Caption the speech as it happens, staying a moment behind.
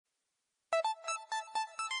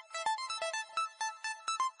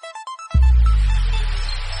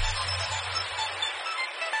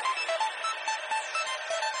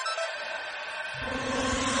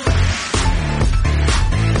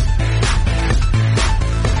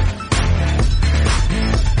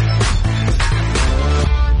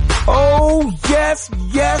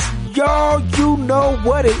y'all, you know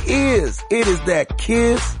what it is. It is that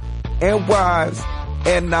kids and wives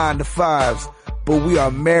and 9 to 5s, but we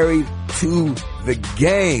are married to the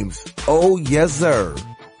games. Oh, yes, sir.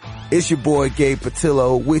 It's your boy Gabe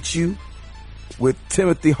Patillo with you, with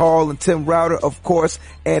Timothy Hall and Tim Router, of course.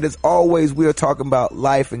 And as always, we are talking about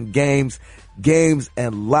life and games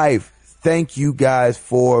and life. Thank you guys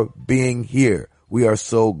for being here. We are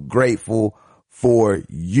so grateful for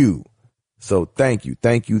you. So thank you.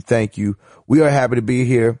 We are happy to be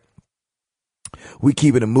here. We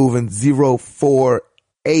keeping it moving.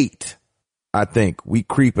 048. I think we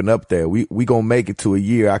creeping up there. We gonna make it to a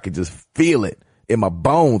year. I can just feel it in my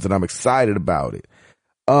bones and I'm excited about it.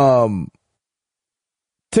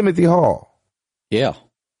 Timothy Hall. Yeah.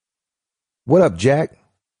 What up, Jack?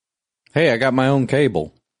 Hey, I got my own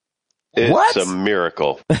cable. It's a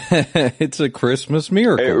miracle. It's a Christmas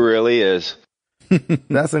miracle. It really is.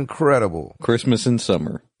 That's incredible. Christmas in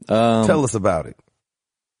summer. Tell us about it.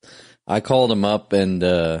 I called them up and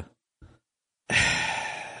they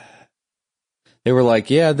were like,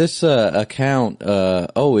 yeah, this account,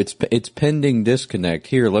 it's pending disconnect.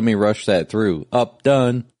 Here, let me rush that through. Up,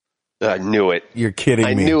 done. I knew it. You're kidding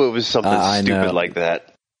me. I knew it was something stupid like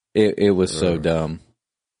that. It was so dumb.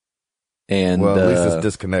 And well, at least it's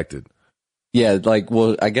disconnected. Yeah,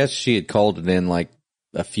 I guess she had called it in like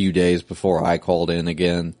a few days before I called in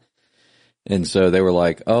again. And so they were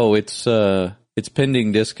like, oh, it's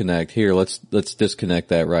pending disconnect. Here, let's disconnect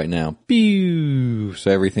that right now. Pew!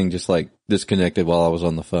 So everything just like disconnected while I was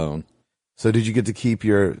on the phone. So did you get to keep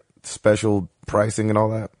your special pricing and all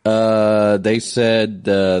that? They said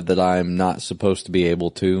that I'm not supposed to be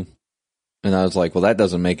able to. And I was like, well, that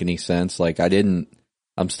doesn't make any sense. Like I'm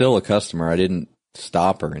still a customer. I didn't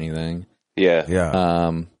stop or anything. Yeah.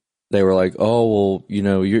 They were like, oh, well,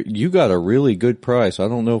 you got a really good price. I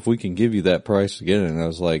don't know if we can give you that price again. And I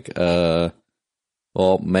was like, well,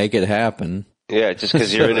 make it happen. Yeah, just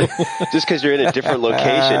because you're in a different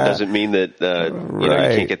location doesn't mean that you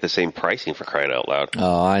can't get the same pricing, for crying out loud.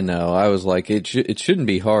 Oh, I know. I was like, it shouldn't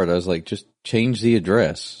be hard. I was like, just change the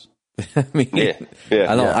address. I mean,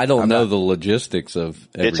 I don't know the logistics of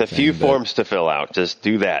everything. It's a few forms to fill out. Just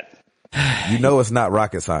do that. You know it's not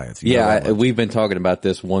rocket science. We've been talking about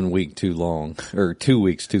this 1 week too long, or 2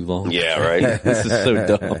 weeks too long. Yeah, right. This is so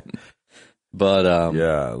dumb. But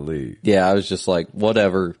I was just like,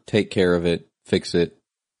 whatever, take care of it, fix it.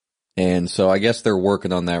 And so I guess they're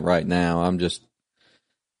working on that right now. I'm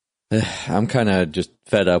kind of just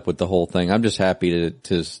fed up with the whole thing. I'm just happy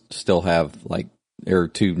to still have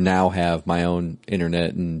to now have my own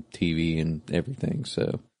internet and TV and everything.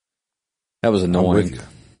 So that was annoying. I'm with you.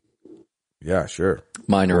 Yeah, sure.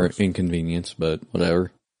 Minor inconvenience, but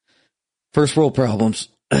whatever. First world problems.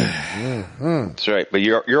 Mm-hmm. That's right. But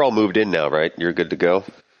you're all moved in now, right? You're good to go.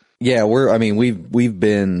 Yeah, we've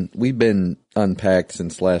been unpacked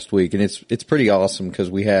since last week, and it's pretty awesome because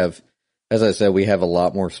we have, as I said, we have a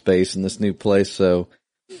lot more space in this new place. So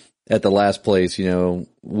at the last place,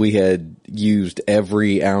 we had used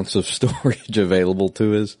every ounce of storage available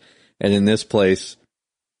to us, and in this place,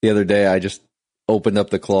 the other day, I just opened up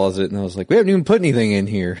the closet and I was like, we haven't even put anything in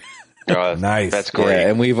here. Nice. That's great. Yeah,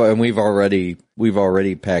 and we've already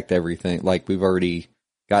packed everything. Like we've already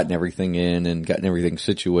gotten everything in and gotten everything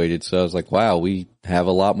situated. So I was like, wow, we have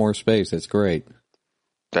a lot more space. That's great.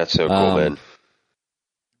 That's so cool, man.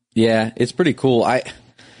 Yeah, it's pretty cool. I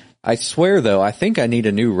swear though, I think I need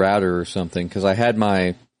a new router or something because I had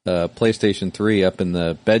my PlayStation 3 up in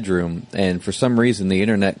the bedroom and for some reason the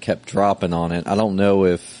internet kept dropping on it. I don't know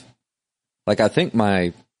if I think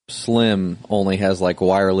my Slim only has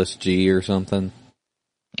wireless G or something.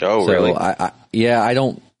 Oh, so really? I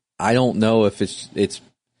don't know if it's.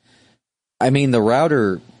 I mean,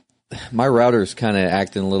 my router's kind of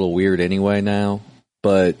acting a little weird anyway now,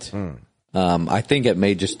 but I think it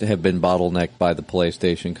may just have been bottlenecked by the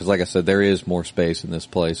PlayStation because, like I said, there is more space in this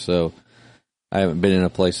place. So I haven't been in a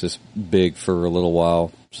place this big for a little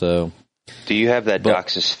while. So, do you have that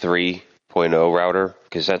DOCSIS 3.0 router?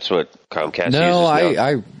 Because that's what Comcast uses now.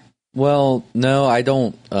 No, I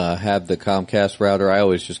don't have the Comcast router. I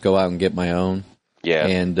always just go out and get my own. Yeah.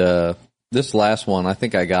 And this last one, I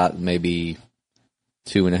think I got maybe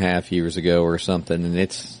 2.5 years ago or something. And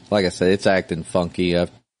it's, like I said, it's acting funky.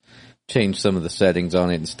 I've changed some of the settings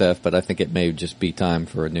on it and stuff, but I think it may just be time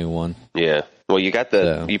for a new one. Yeah. Well, you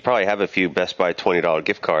probably have a few Best Buy $20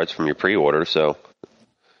 gift cards from your pre-order, so.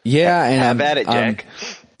 Yeah, and have at it, Jack.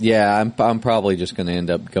 I'm probably just going to end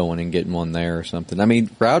up going and getting one there or something. I mean,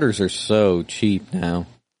 routers are so cheap now.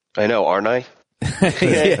 I know, aren't I?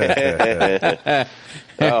 I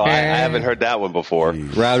haven't heard that one before.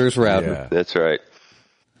 Router. Yeah. That's right.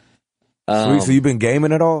 Sweet. So you've been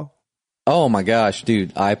gaming at all? Oh my gosh,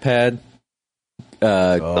 dude! iPad.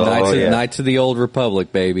 Knights of the Old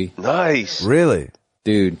Republic, baby. Nice. Really,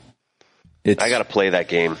 dude. I gotta play that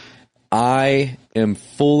game. I am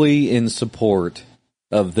fully in support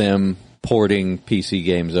of them porting PC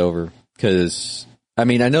games over because, I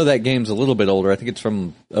mean, I know that game's a little bit older. I think it's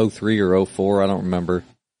from 03 or 04. I don't remember.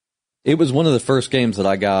 It was one of the first games that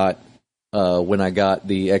I got when I got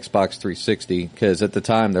the Xbox 360 because at the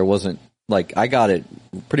time there wasn't, like, I got it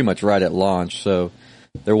pretty much right at launch, so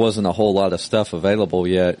there wasn't a whole lot of stuff available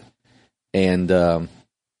yet. And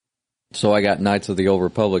so I got Knights of the Old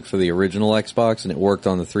Republic for the original Xbox, and it worked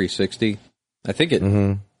on the 360. I think it,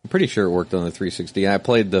 I'm pretty sure it worked on the 360. And I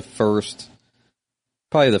played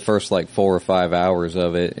probably the first like 4 or 5 hours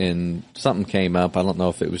of it, and something came up. I don't know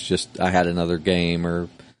if it was just I had another game or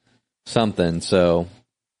something. So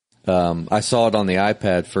I saw it on the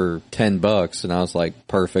iPad for $10, and I was like,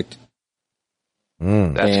 perfect.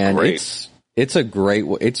 That's great. It's a great.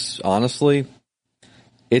 It's honestly.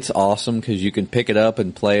 It's awesome because you can pick it up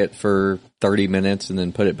and play it for 30 minutes and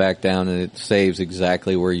then put it back down, and it saves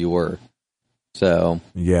exactly where you were. So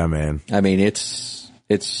yeah, man. I mean, it's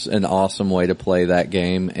an awesome way to play that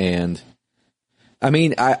game, and I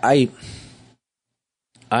mean, I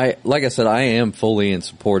like I said, I am fully in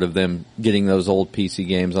support of them getting those old PC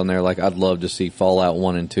games on there. Like, I'd love to see Fallout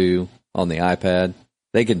 1 and 2 on the iPad.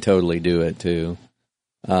 They can totally do it too.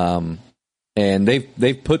 And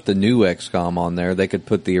they've put the new XCOM on there. They could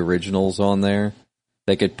put the originals on there.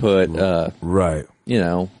 They could put right. You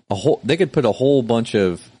know, they could put a whole bunch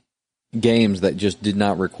of games that just did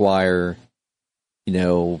not require, you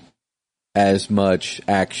know, as much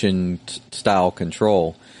action style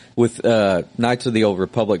control. With Knights of the Old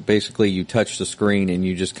Republic, basically you touch the screen and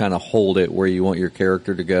you just kind of hold it where you want your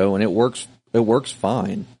character to go, and it works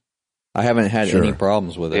fine. I haven't had any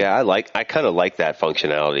problems with it. Yeah, I kind of like that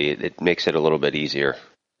functionality. It makes it a little bit easier,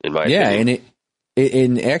 in my opinion.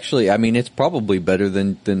 And actually, I mean, it's probably better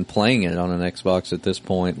than playing it on an Xbox at this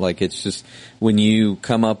point. Like, it's just when you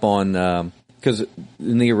come up on, because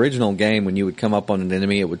in the original game, when you would come up on an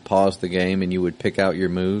enemy, it would pause the game and you would pick out your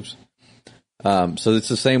moves. So it's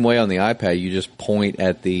the same way on the iPad. You just point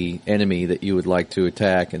at the enemy that you would like to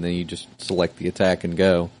attack, and then you just select the attack and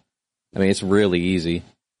go. I mean, it's really easy.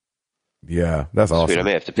 Yeah, that's awesome. Sweet, I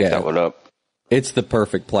may have to pick that one up. It's the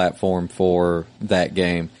perfect platform for that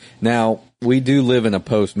game. Now, we do live in a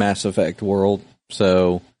post-Mass Effect world,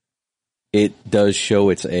 so it does show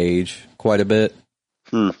its age quite a bit.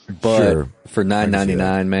 But for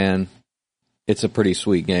 $9.99, man, it's a pretty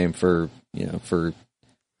sweet game for, you know, for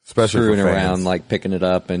especially screwing for around, like picking it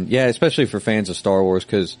up. And yeah, especially for fans of Star Wars,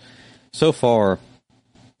 because so far,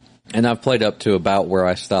 and I've played up to about where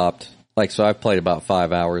I stopped. Like, so I've played about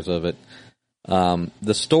 5 hours of it.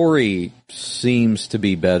 The story seems to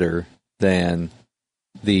be better than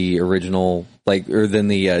the original, like, or than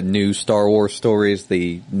the new Star Wars stories,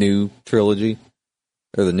 the new trilogy,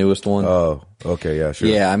 or the newest one. Oh, okay, yeah, sure.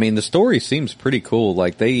 Yeah, I mean, the story seems pretty cool.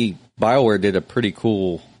 Like, BioWare did a pretty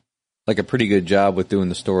good job with doing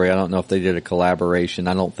the story. I don't know if they did a collaboration.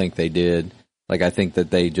 I don't think they did. Like, I think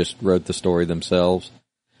that they just wrote the story themselves.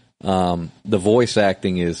 The voice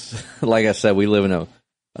acting is, like I said, we live in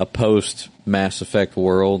a post Mass Effect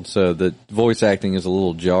world, so the voice acting is a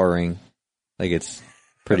little jarring. Like, it's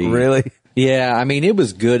pretty. Really? Yeah, I mean, it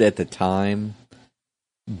was good at the time,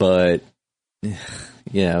 but you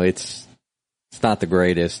know, it's not the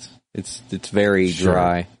greatest. It's very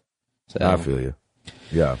dry. So. I feel you.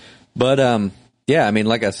 Yeah. But yeah, I mean,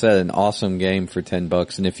 like I said, an awesome game for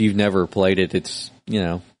 $10, and if you've never played it, it's, you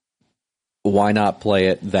know, why not play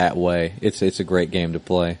it that way? It's a great game to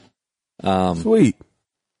play. Sweet.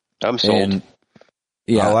 I'm sold. And,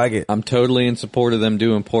 yeah, I like it. I'm totally in support of them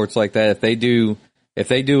doing ports like that. If they do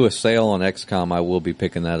a sale on XCOM, I will be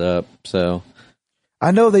picking that up. So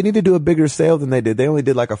I know they need to do a bigger sale than they did. They only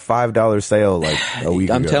did like a $5 sale like a week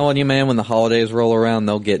ago. I'm telling you, man, when the holidays roll around,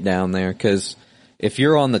 they'll get down there. Because if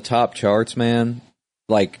you're on the top charts, man,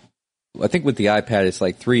 like, I think with the iPad, it's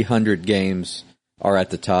like 300 games are at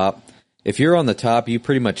the top. If you're on the top, you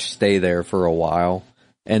pretty much stay there for a while.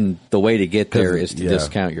 And the way to get there is to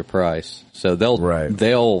discount your price. So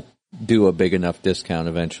they'll do a big enough discount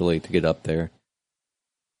eventually to get up there.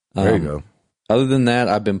 There you go. Other than that,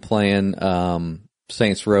 I've been playing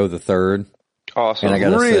Saints Row the Third. Awesome. And I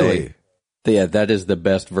gotta say, yeah, that is the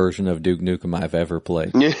best version of Duke Nukem I've ever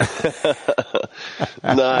played. Nice.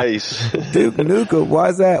 Duke Nukem, why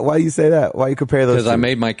is that? Why do you say that? Why you compare those two? Because I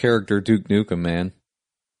made my character Duke Nukem, man.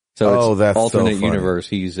 So it's that's alternate so funny. universe.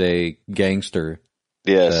 He's a gangster.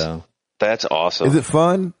 Yes. So. That's awesome. Is it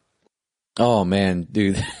fun? Oh man,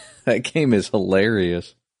 dude. That game is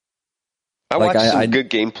hilarious. I watched some good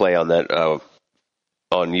gameplay on that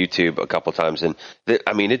on YouTube a couple times, and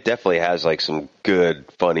it definitely has like some good,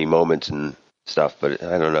 funny moments and stuff. But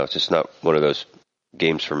I don't know, it's just not one of those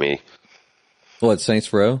games for me. What,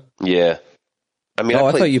 Saints Row? Yeah, I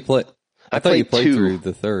thought you played. I thought you played 2 through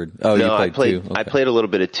the 3rd. Oh, no, you played 2. Okay. I played a little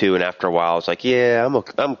bit of 2, and after a while, I was like, yeah,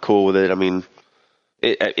 I'm cool with it. I mean,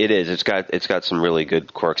 it is. It's got some really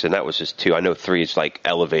good quirks, and that was just 2. I know 3 is like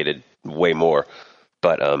elevated way more.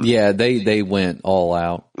 But yeah, they went all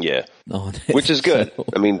out. Yeah, which is good. So,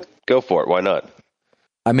 I mean, go for it. Why not?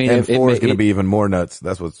 I mean, and 4 is going to be even more nuts.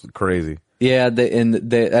 That's what's crazy. Yeah,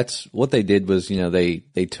 that's what they did was,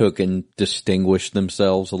 they took and distinguished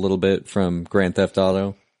themselves a little bit from Grand Theft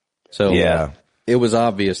Auto. So yeah, it was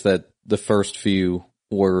obvious that the first few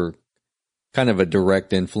were kind of a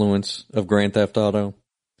direct influence of Grand Theft Auto.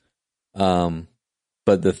 But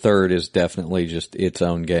the 3rd is definitely just its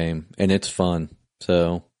own game, and it's fun.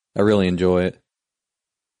 So I really enjoy it.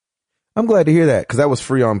 I'm glad to hear that, because that was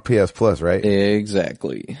free on PS Plus, right?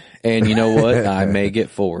 Exactly. And you know what? I may get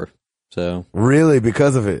 4. So really,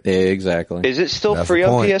 because of it? Exactly. Is it still free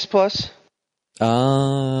on PS Plus?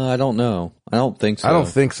 I don't know. I don't think so. I don't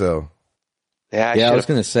think so. Yeah, I was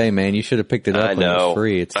going to say, man, you should have picked it up when it was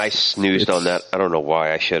free. I snoozed on that. I don't know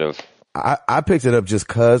why I should have. I picked it up just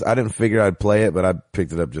cause. I didn't figure I'd play it, but I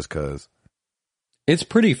picked it up just cause. It's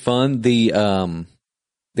pretty fun. The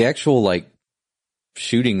actual like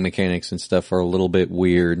shooting mechanics and stuff are a little bit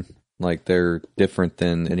weird. Like they're different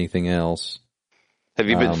than anything else. Have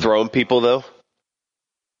you been throwing people though?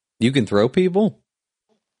 You can throw people?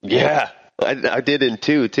 Yeah, I did in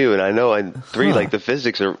 2 too, and I know in 3 like the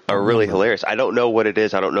physics are really hilarious. I don't know what it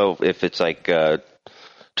is. I don't know if it's like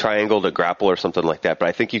triangle to grapple or something like that, but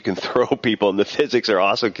I think you can throw people, and the physics are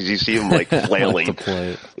awesome because you see them like flailing.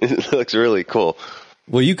 It looks really cool.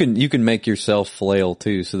 Well, you can make yourself flail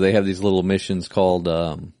too. So they have these little missions called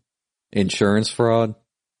insurance fraud,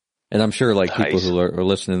 and I'm sure like people who are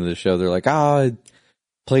listening to the show, they're like, I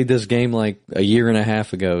played this game like a year and a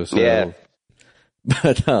half ago. So. Yeah,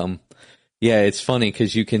 but yeah, it's funny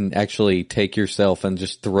because you can actually take yourself and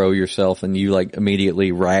just throw yourself, and you like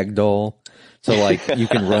immediately ragdoll. So like you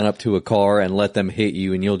can run up to a car and let them hit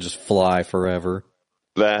you, and you'll just fly forever.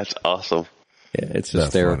 That's awesome. Yeah, it's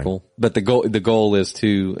hysterical. But the goal is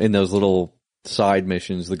to, in those little side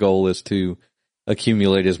missions, the goal is to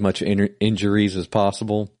accumulate as much injuries as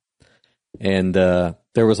possible. And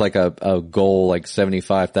there was like a goal, like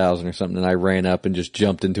 75,000 or something, and I ran up and just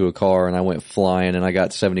jumped into a car, and I went flying, and I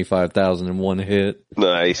got 75,000 in one hit.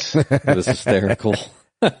 Nice. It was hysterical.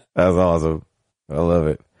 That's awesome. I love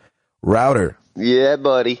it. Router. Yeah,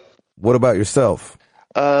 buddy. What about yourself?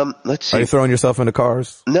 Let's see. Are you throwing yourself into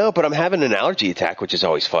cars? No, but I'm having an allergy attack, which is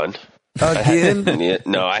always fun. Again?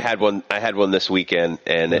 No, I had one this weekend,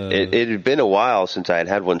 and it had been a while since I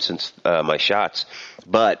had one since my shots.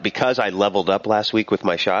 But because I leveled up last week with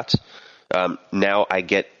my shots, now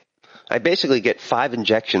I basically get 5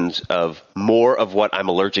 injections of more of what I'm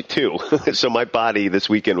allergic to. So my body this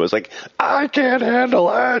weekend was like, I can't handle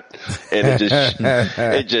it. And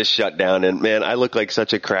it just shut down. And man, I look like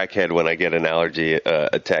such a crackhead when I get an allergy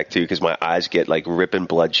attack too, because my eyes get like ripping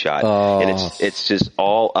bloodshot. And it's just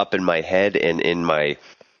all up in my head and in my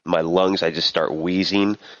lungs. I just start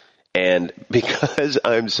wheezing. And because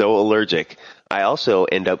I'm so allergic, I also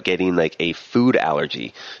end up getting like a food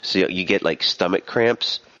allergy. So you get like stomach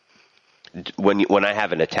cramps when I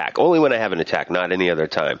have an attack. Only when I have an attack, not any other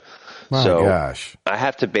time. My gosh. I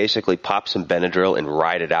have to basically pop some Benadryl and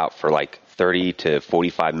ride it out for like 30 to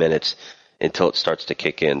 45 minutes until it starts to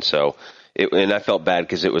kick in. So and I felt bad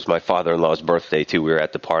because it was my father-in-law's birthday too. We were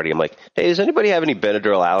at the party. I'm like, hey, does anybody have any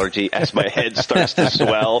Benadryl allergy? As my head starts to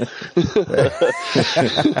swell.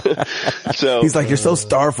 So he's like, you're so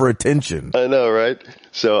starved for attention. I know, right?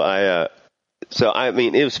 So I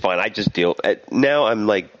mean, it was fine. I just now I'm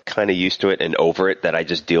like kind of used to it and over it, that I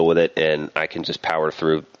just deal with it and I can just power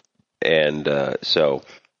through. And so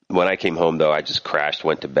when I came home though, I just crashed,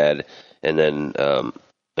 went to bed, and then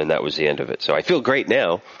and that was the end of it. So I feel great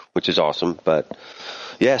now, which is awesome. But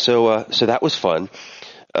yeah, so that was fun.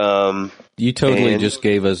 You totally just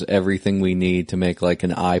gave us everything we need to make like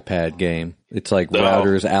an iPad game. It's like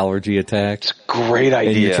Router's allergy attack. It's a great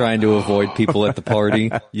idea. And you're trying to avoid people at the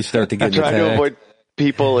party. You start to get I'm trying to avoid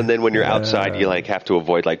people, and then when you're outside, you like have to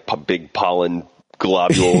avoid like big pollen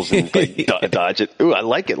globules and like dodge it. Ooh, I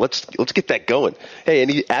like it. Let's get that going. Hey,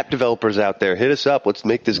 any app developers out there, hit us up. Let's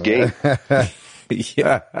make this game.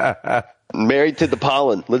 Yeah. Married to the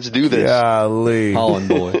pollen. Let's do this. Golly. Pollen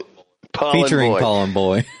Boy. Featuring Pollen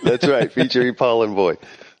Boy. That's right. Featuring Pollen Boy.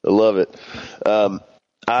 I love it.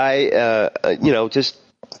 Just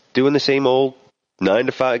doing the same old 9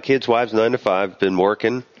 to 5, kids, wives, 9 to 5, been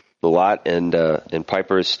working a lot, and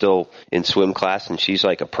Piper is still in swim class, and she's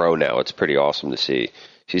like a pro now. It's pretty awesome to see.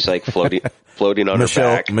 She's like floating on her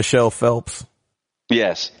back. Michelle Phelps.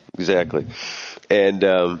 Yes, exactly. And,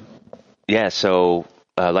 so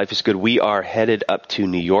life is good. We are headed up to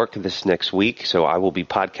New York this next week, so I will be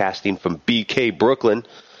podcasting from BK Brooklyn.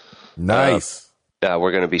 Nice.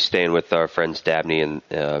 We're going to be staying with our friends Dabney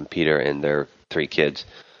and Peter and their 3 kids.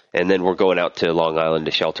 And then we're going out to Long Island,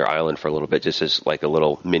 to Shelter Island for a little bit, just as like a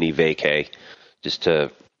little mini vacay, just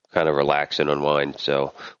to kind of relax and unwind.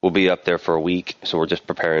 So we'll be up there for a week. So we're just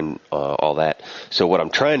preparing all that. So what I'm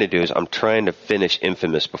trying to do is I'm trying to finish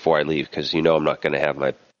Infamous before I leave, because I'm not going to have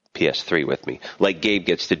my PS3 with me, like Gabe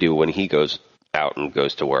gets to do when he goes out and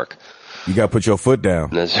goes to work. You got to put your foot down.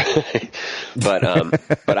 That's right. But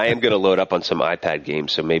I am going to load up on some iPad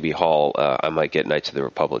games. So maybe Hall, I might get Knights of the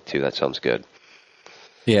Republic too. That sounds good.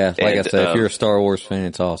 Yeah, like I said, if you're a Star Wars fan,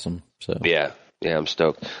 it's awesome. So yeah, I'm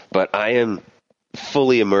stoked. But I am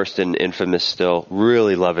fully immersed in Infamous still,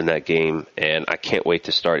 really loving that game, and I can't wait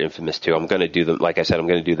to start Infamous 2. I'm going to do them, like I said, I'm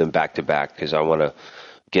going to do them back to back, because I want to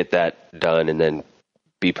get that done and then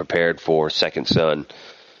be prepared for Second Son.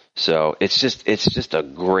 So it's just it's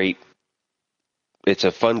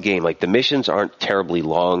a fun game. Like, the missions aren't terribly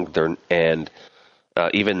long,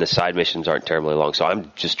 even the side missions aren't terribly long. So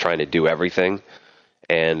I'm just trying to do everything.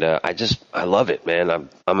 And I love it, man.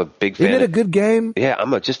 I'm a big fan. Isn't it a good game? Yeah,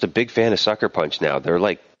 I'm just a big fan of Sucker Punch now.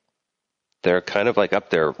 They're kind of like up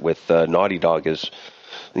there with Naughty Dog.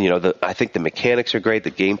 I think the mechanics are great.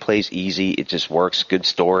 The gameplay's easy. It just works. Good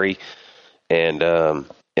story. And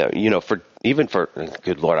for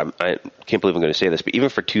good Lord, I can't believe I'm going to say this, but even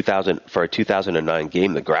for a 2009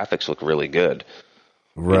 game, the graphics look really good.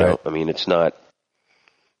 Right. It's not.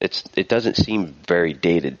 It doesn't seem very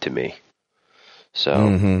dated to me.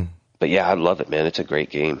 So, But yeah, I love it, man. It's a great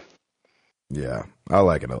game. Yeah, I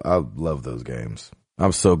like it. I love those games.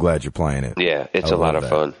 I'm so glad you're playing it. Yeah, it's a lot of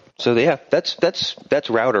fun. So yeah, that's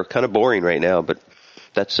Router. Kind of boring right now, but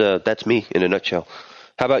that's me in a nutshell.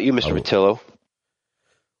 How about you, Mr. Matillo?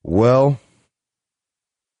 Well,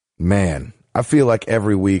 man, I feel like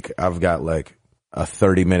every week I've got like a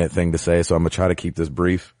 30-minute thing to say, so I'm going to try to keep this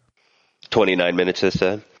brief. 29 minutes this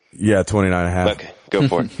time? Yeah, 29 and a half. Okay, go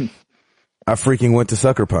for it. I freaking went to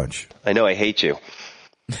Sucker Punch. I know, I hate you.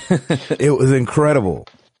 It was incredible.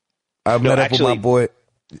 I met up with my boy,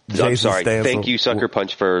 Jason I'm sorry. Stansel. Thank you, Sucker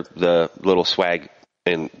Punch, for the little swag.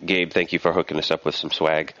 And Gabe, thank you for hooking us up with some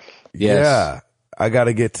swag. Yes. Yeah, I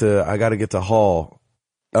gotta get to Hall.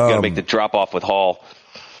 You gotta make the drop off with Hall.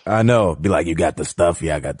 I know. Be like, you got the stuff?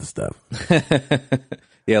 Yeah, I got the stuff.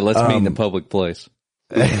 Yeah, let's meet in a public place.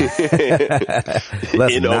 Let's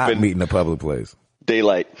not meet in a public place.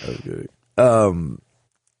 Daylight. Okay.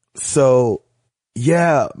 So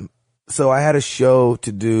I had a show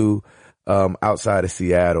to do, outside of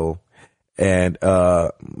Seattle, and,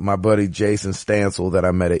 my buddy Jason Stansel that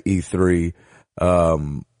I met at E3,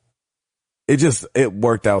 it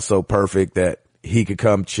worked out so perfect that he could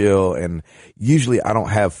come chill, and usually I don't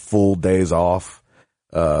have full days off,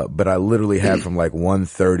 but I literally had from like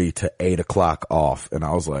 1:30 to 8 o'clock off, and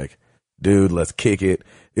I was like, dude, let's kick it.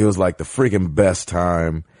 It was like the freaking best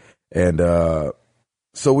time. And,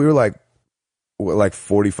 so we were like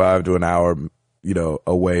 45 to an hour,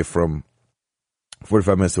 away from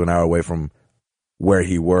 45 minutes to an hour away from where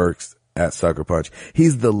he works at Sucker Punch.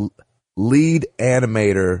 He's the lead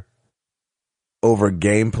animator over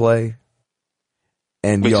gameplay.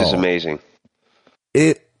 And which is amazing.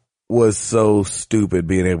 It was so stupid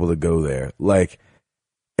being able to go there. Like,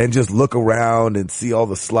 and just look around and see all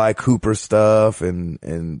the Sly Cooper stuff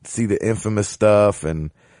and see the Infamous stuff. And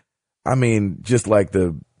I mean, just like I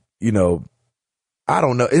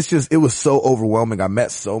don't know. It was so overwhelming. I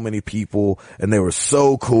met so many people and they were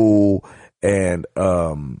so cool. And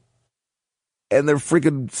they're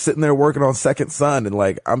freaking sitting there working on Second Son, and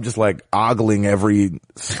like, I'm just like ogling every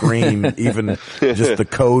screen, even just the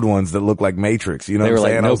code ones that look like Matrix, you know they what I'm were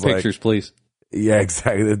saying? Like, no pictures, please. Yeah,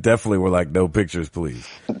 exactly. They definitely were like, no pictures, please.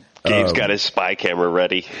 Gabe's got his spy camera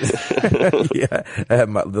ready. Yeah. I had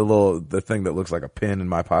the thing that looks like a pen in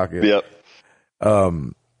my pocket. Yep.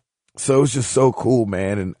 So it was just so cool,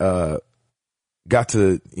 man. And, got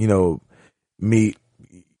to, meet,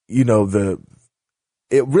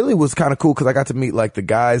 it really was kind of cool because I got to meet like the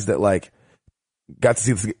guys that got to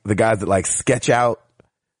see the guys that sketch out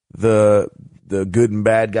the good and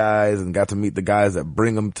bad guys, and got to meet the guys that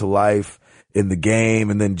bring them to life in the game.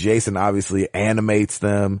 And then Jason obviously animates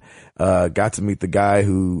them. Got to meet the guy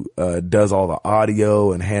who, does all the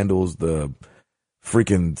audio and handles the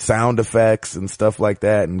freaking sound effects and stuff like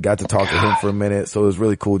that, and got to talk to him for a minute. So it was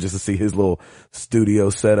really cool just to see his little studio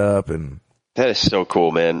set up. And that is so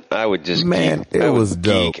cool, man. I would just dope.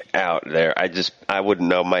 Geek out there. I wouldn't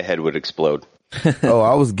know. My head would explode. Oh,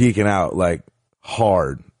 I was geeking out like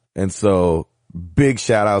hard. And so big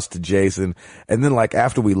shout outs to Jason. And then like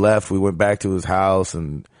after we left, we went back to his house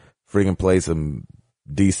and freaking played some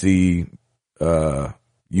DC,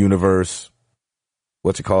 Universe.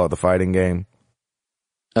 What you call it? The fighting game?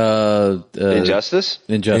 Injustice?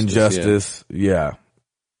 Injustice. Yeah.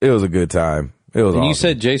 It was a good time. It was And awesome. you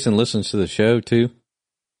said Jason listens to the show too?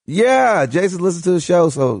 Yeah, Jason listens to the show,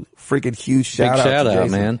 so freaking huge shout out to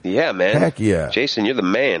Jason. Man. Yeah, man. Heck yeah. Jason, you're the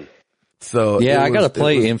man. So yeah, I got to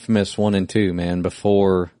play Infamous 1 and 2, man,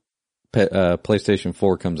 before PlayStation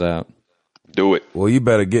 4 comes out. Do it. Well, you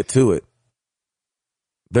better get to it.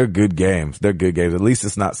 They're good games. At least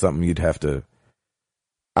it's not something you'd have to.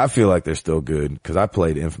 I feel like they're still good because I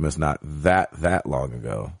played Infamous not that long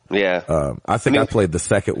ago. Yeah. I think I played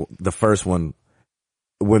the first one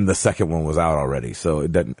when the second one was out already. So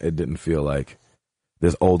it didn't feel like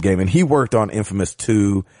this old game. And he worked on Infamous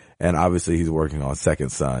 2, and obviously he's working on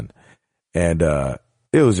Second Son. And,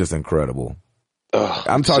 it was just incredible. Oh,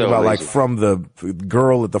 I'm talking about amazing. like from the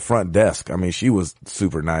girl at the front desk. I mean, she was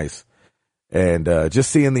super nice. And, just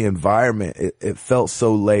seeing the environment, it felt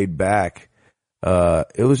so laid back.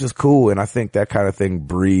 It was just cool. And I think that kind of thing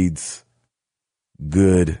breeds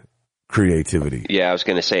good creativity. Yeah, I was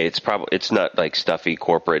going to say it's not like stuffy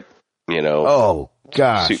corporate, Oh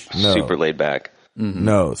gosh. No. super laid back. Mm-hmm.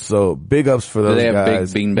 No. So big ups for those Do they have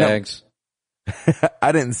guys. big bean bags? No.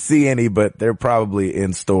 I didn't see any, but they're probably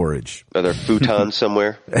in storage. Are there futons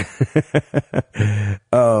somewhere?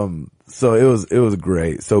 So it was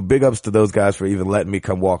great. So big ups to those guys for even letting me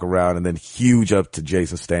come walk around, and then huge up to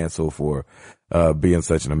Jason Stansel for, being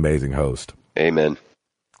such an amazing host. Amen.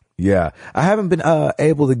 Yeah. I haven't been,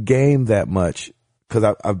 able to game that much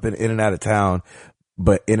because I've been in and out of town,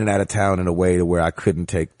 but in and out of town in a way to where I couldn't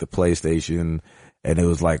take the PlayStation. And it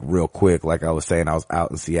was like real quick. Like I was saying, I was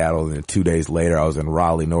out in Seattle, and then 2 days later I was in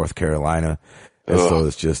Raleigh, North Carolina. And so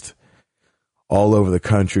it's just all over the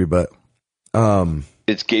country, but,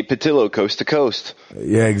 it's Gabe Patillo, coast to coast.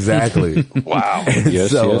 yeah, exactly. Wow.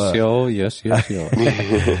 Yes, So, y'all. Yes,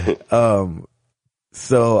 y'all.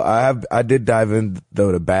 So I did dive in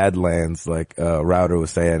though to Badlands, like, Router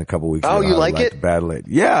was saying a couple weeks ago. Oh, you like it? Badlands.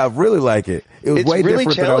 Yeah, I really like it. It was It's way really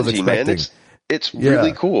different than I was challenging, expecting. man. It's really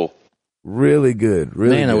Yeah. cool. Really good.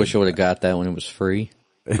 Really Man, I good. wish I would have got that when it was free.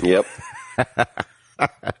 Yep.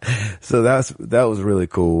 So that was really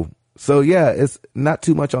cool. So yeah, it's not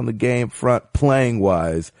too much on the game front playing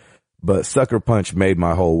wise, but Sucker Punch made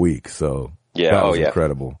my whole week. So Yeah, that oh, was yeah.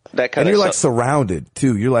 incredible. That kind And of you're like surrounded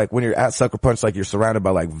too. You're like, when you're at Sucker Punch, like you're surrounded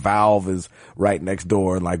by like Valve is right next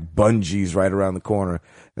door and like Bungie's right around the corner.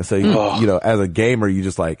 And so you as a gamer, you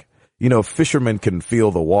just like, fishermen can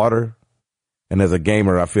feel the water. And as a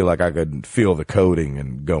gamer, I feel like I could feel the coding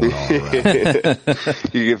and going on around.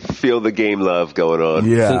 You can feel the game love going on.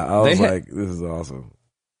 Yeah, So I was they like, this is awesome.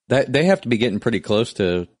 That they have to be getting pretty close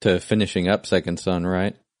to finishing up Second Son,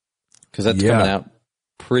 right? Because that's Yeah. coming out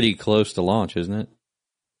pretty close to launch, isn't it?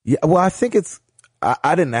 Yeah, well, I think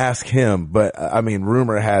I didn't ask him, but I mean,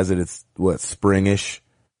 rumor has it it's springish,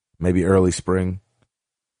 maybe early spring.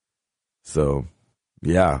 So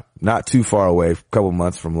yeah, not too far away, a couple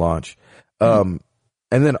months from launch. And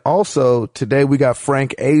then also today we got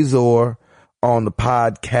Frank Azor on the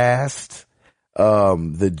podcast,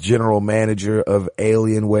 the general manager of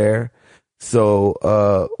Alienware.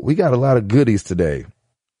 So, we got a lot of goodies today,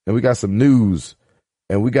 and we got some news,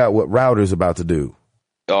 and we got what Router's about to do.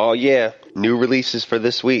 Oh yeah, new releases for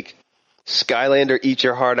this week. Skylander, eat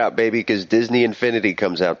your heart out, baby, because Disney Infinity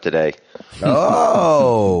comes out today.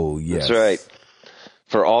 Oh, yes. That's right.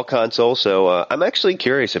 For all consoles, so I'm actually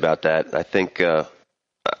curious about that. I think I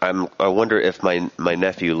wonder if my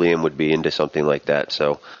nephew Liam would be into something like that.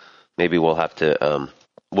 So maybe we'll have to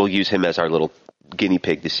we'll use him as our little guinea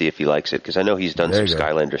pig to see if he likes it, because I know he's done some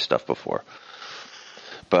Skylander stuff before.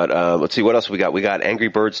 But let's see what else we got. We got Angry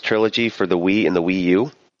Birds Trilogy for the Wii and the Wii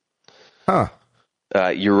U. Huh.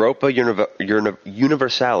 Europa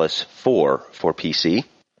Universalis 4 for PC.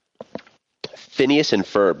 Phineas and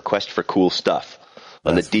Ferb Quest for Cool Stuff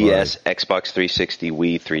on That's the DS, Xbox 360,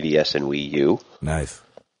 Wii, 3DS, and Wii U. Nice.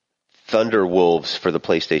 Thunder Wolves for the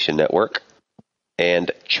PlayStation Network. And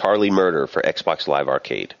Charlie Murder for Xbox Live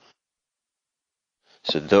Arcade.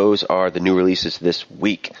 So those are the new releases this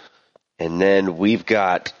week. And then we've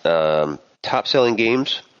got top-selling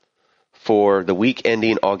games for the week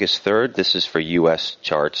ending August 3rd. This is for U.S.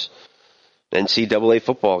 charts. NCAA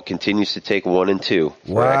football continues to take 1 and 2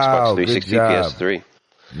 for Wow, Xbox 360, good job. PS3.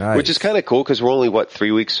 Nice. Which is kind of cool because we're only,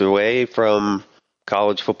 3 weeks away from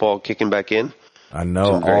college football kicking back in. I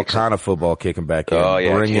know, I'm very all excited. kind of football kicking back in. Oh,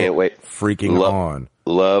 yeah, Bring can't it wait. freaking on.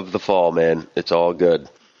 Love the fall, man. It's all good.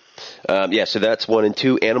 So that's 1 and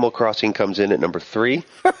 2. Animal Crossing comes in at number 3.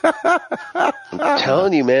 I'm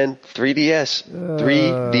telling you, man, 3DS.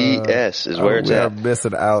 3DS is where it's we at. are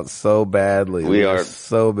missing out so badly. We are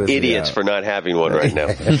so missing idiots out. for not having one right now.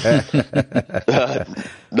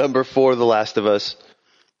 Number 4, The Last of Us.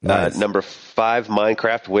 Nice. Number 5,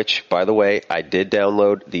 Minecraft, which, by the way, I did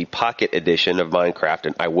download the Pocket Edition of Minecraft,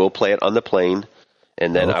 and I will play it on the plane,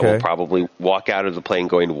 and then I will probably walk out of the plane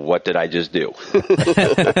going, what did I just do?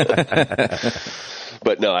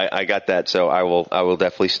 But no, I got that, so I will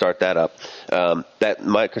definitely start that up. That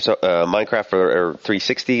Minecraft for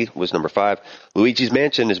 360 was number 5. Luigi's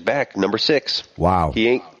Mansion is back, number 6. Wow.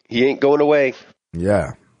 He ain't going away.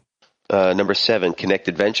 Yeah. Number 7, Kinect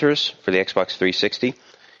Adventures for the Xbox 360.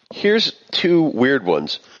 Here's 2 weird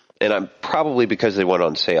ones, and I'm probably because they went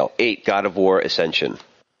on sale. 8, God of War Ascension.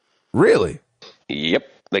 Really? Yep,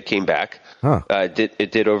 that came back. Huh.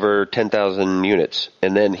 It did over 10,000 units.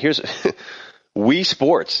 And then here's Wii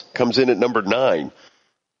Sports comes in at number 9.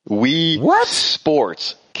 Wii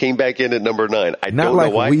Sports came back in at number 9. I Not don't like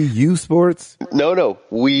know why. Wii U Sports? No,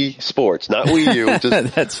 Wii Sports, not Wii U.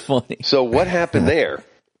 Just, That's funny. so what happened there?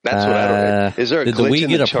 That's what I don't know. Is there a Did glitch the Wii in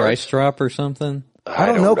get the a charts? price drop or something? I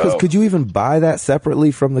don't know, because could you even buy that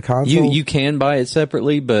separately from the console? You can buy it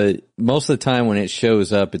separately, but most of the time when it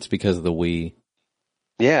shows up, it's because of the Wii.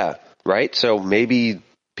 Yeah, right? So maybe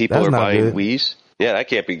people That's are not buying good. Wiis. Yeah, that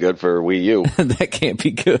can't be good for Wii U. That can't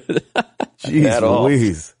be good. Jeez at all.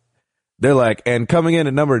 Louise. They're like, and coming in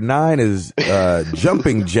at number 9 is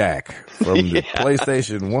Jumping Jack from the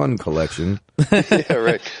PlayStation 1 collection. Yeah,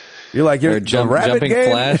 right. You're like, you're Or the Jumping rabbit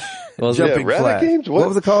game? Flash. Was it? Jumping Rabbit Flash. games? What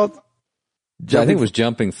was it called? I think it was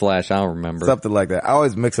Jumping Flash. I don't remember. Something like that. I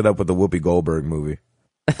always mix it up with the Whoopi Goldberg movie.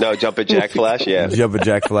 No, Jumpin' Jack Flash, yeah. Jumping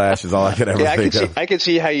Jack Flash is all I could ever Yeah, think of. I can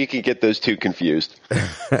see how you can get those two confused.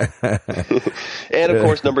 And of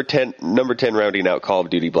course, number 10 rounding out Call of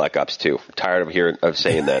Duty Black Ops 2. Tired of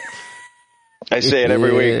saying that. I say it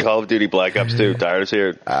every week. Call of Duty Black Ops 2. Tired of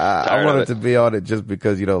hearing. I wanted to be on it just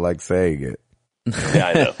because you don't like saying it. Yeah,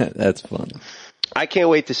 I know. That's funny. I can't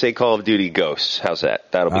wait to say Call of Duty Ghosts. How's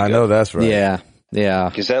that? That'll be good. I know that's right. Yeah.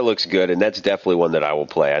 Because that looks good, and that's definitely one that I will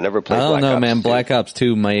play. I never played I Black don't know, Ops man. 2. Black Ops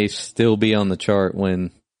 2 may still be on the chart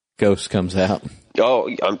when Ghost comes out. Oh,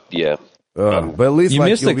 yeah. But at least You like,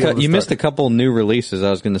 missed you'll be able to you missed a start- couple new releases. I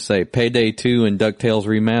was going to say Payday 2 and DuckTales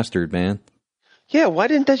Remastered, man. Yeah, why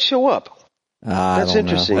didn't that show up? I That's don't know.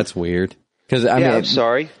 interesting. That's weird. Because I mean, I'm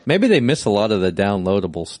sorry. maybe they miss a lot of the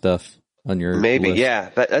downloadable stuff on your Maybe, list. yeah.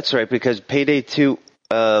 That's right, because Payday 2...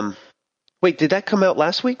 wait, did that come out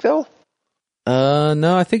last week, though?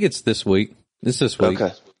 No, I think it's this week. It's this week.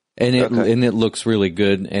 Okay. And Okay. it looks really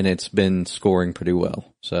good, and it's been scoring pretty well.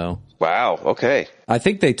 So Wow, okay. I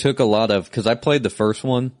think they took a lot of, because I played the first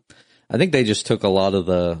one. I think they just took a lot of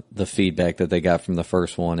the feedback that they got from the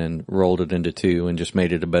first one and rolled it into 2 and just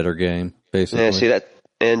made it a better game, basically. Yeah, see that,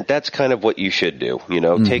 and that's kind of what you should do. You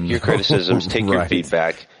know, take your criticisms, take your Right.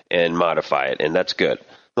 feedback, and modify it, and that's good.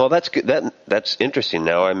 Well, that's good. That's interesting.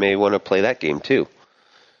 Now I may want to play that game too.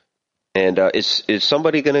 And is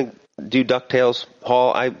somebody going to do DuckTales?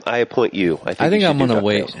 Hall, I appoint you. I think I'm going to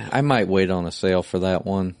wait. I might wait on a sale for that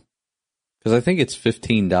one because I think it's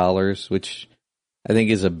 $15, which I think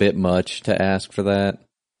is a bit much to ask for that.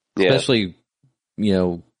 Yeah. Especially,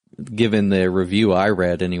 given the review I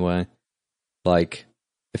read anyway. Like,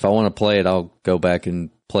 if I want to play it, I'll go back and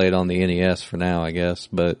play it on the NES for now, I guess.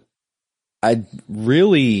 But I'd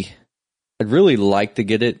really like to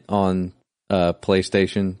get it on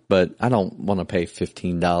PlayStation, but I don't want to pay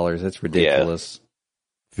 $15. That's ridiculous.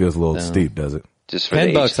 Feels a little No. steep, does it? Just for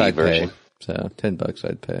 $10 the HD I'd version. pay. So $10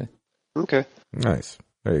 I'd pay. Okay. Nice.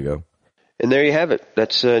 There you go. And there you have it.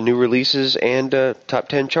 That's new releases and top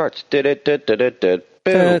 10 charts.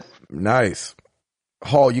 Boom. Nice.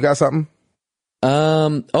 Hall, you got something?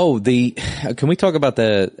 Can we talk about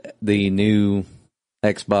the new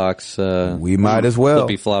Xbox? We might as well.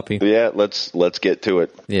 Flippy floppy. Yeah, let's get to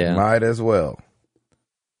it. Yeah. Might as well.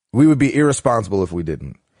 We would be irresponsible if we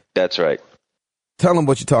didn't. That's right. Tell them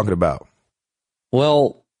what you're talking about.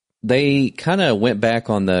 Well, they kind of went back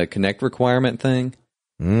on the Kinect requirement thing,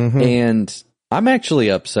 Mm-hmm. and I'm actually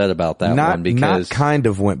upset about that one because not kind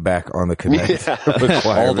of went back on the Kinect requirement.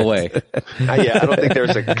 all the way. Yeah, I don't think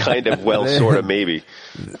there's a kind of, well, sort of, maybe.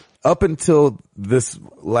 Up until this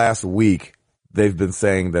last week, they've been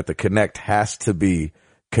saying that the Kinect has to be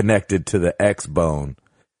connected to the X bone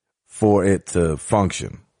for it to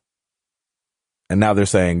function. And now they're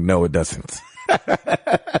saying, no, it doesn't.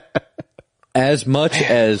 As much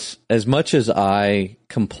as I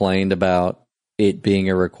complained about it being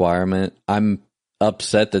a requirement, I'm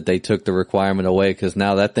upset that they took the requirement away, because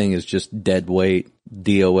now that thing is just dead weight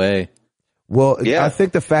DOA. Well, yeah. I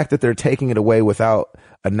think the fact that they're taking it away without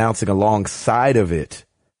announcing alongside of it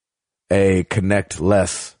a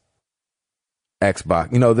Connect-less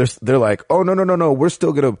Xbox, you know, they're like, oh, no, we're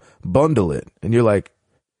still going to bundle it. And you're like,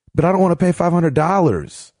 but I don't want to pay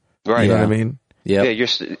 $500. Right. You know what I mean? Yep.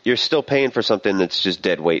 Yeah, you're still paying for something that's just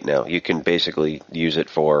dead weight now. You can basically use it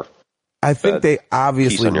for. I think they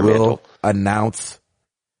obviously will announce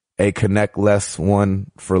a Connect-less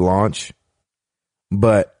one for launch,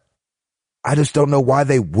 but I just don't know why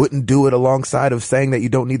they wouldn't do it alongside of saying that you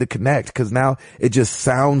don't need the Connect, because now it just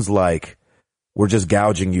sounds like we're just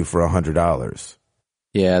gouging you for $100.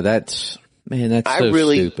 Yeah, that's so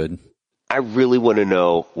stupid. I really want to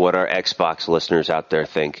know what our Xbox listeners out there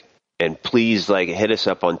think. And please, hit us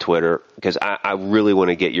up on Twitter, because I really want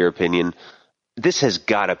to get your opinion. This has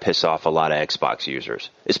got to piss off a lot of Xbox users,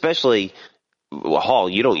 especially Hall.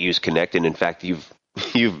 You don't use Kinect, and in fact, you've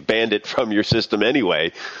banned it from your system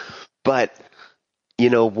anyway. But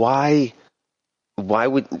why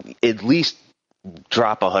would at least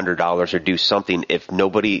drop $100 or do something if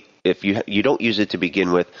you don't use it to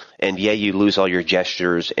begin with, and you lose all your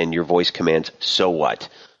gestures and your voice commands. So what?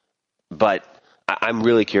 But I'm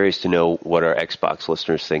really curious to know what our Xbox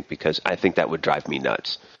listeners think, because I think that would drive me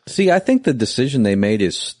nuts. See, I think the decision they made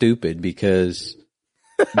is stupid, because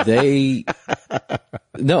they.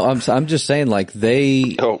 No, I'm just saying,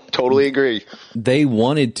 they. Oh, totally agree. They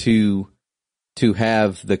wanted to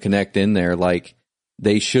have the Kinect in there.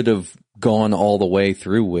 They should have gone all the way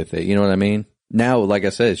through with it. You know what I mean? Now, like I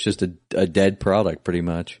said, it's just a dead product, pretty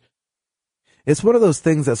much. It's one of those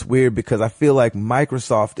things that's weird, because I feel like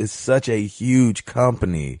Microsoft is such a huge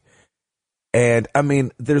company. And I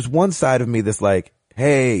mean, there's one side of me that's like,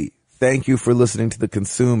 hey, thank you for listening to the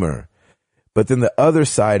consumer. But then the other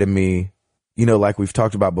side of me, like we've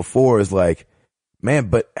talked about before, is like, man,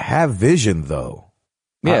 but have vision though.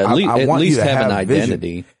 Yeah, at least have an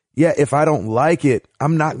identity. Vision. Yeah, if I don't like it,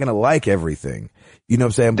 I'm not going to like everything. You know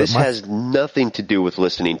what I'm saying? This has nothing to do with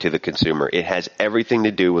listening to the consumer. It has everything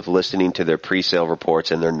to do with listening to their pre-sale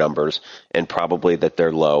reports and their numbers, and probably that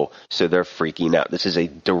they're low, so they're freaking out. This is a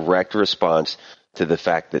direct response to the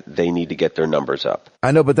fact that they need to get their numbers up.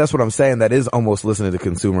 I know, but that's what I'm saying. That is almost listening to the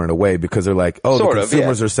consumer in a way, because they're like, oh, the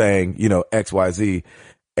consumers are saying, X, Y, Z.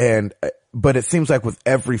 But it seems like with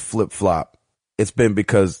every flip-flop, it's been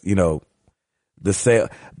because, the sale.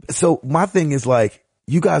 So my thing is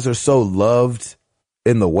you guys are so loved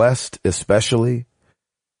in the West, especially.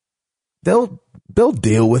 They'll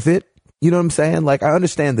deal with it. You know what I'm saying? I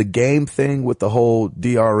understand the game thing with the whole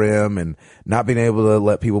DRM and not being able to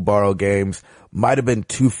let people borrow games might have been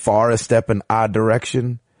too far a step in odd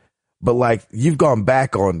direction, but you've gone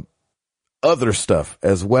back on other stuff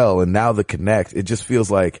as well. And now the Kinect, it just feels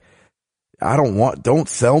like don't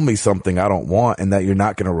sell me something I don't want and that you're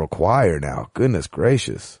not going to require now. Goodness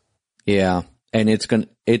gracious. Yeah. And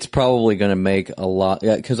it's probably going to make a lot,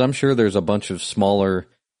 because I'm sure there's a bunch of smaller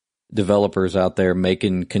developers out there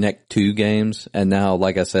making Kinect 2 games. And now,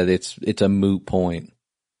 like I said, it's a moot point.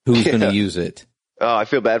 Who's going to use it? Oh, I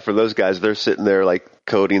feel bad for those guys. They're sitting there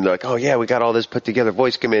coding. They're like, oh yeah, we got all this put together.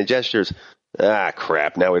 Voice command gestures. Ah,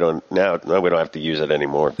 crap. Now we don't have to use it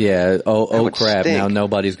anymore. Yeah. Oh crap. Stink. Now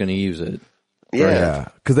nobody's going to use it. Yeah.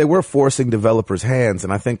 Because they were forcing developers' hands,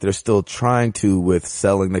 and I think they're still trying to with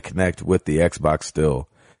selling the Kinect with the Xbox still,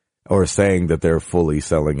 or saying that they're fully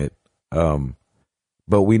selling it.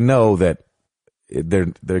 But we know that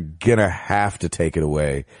they're gonna have to take it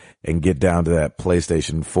away and get down to that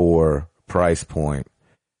PlayStation 4 price point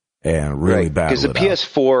and really battle it out. Because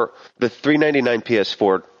the PS4, the $399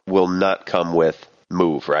 PS4 will not come with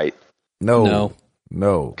Move, right? No.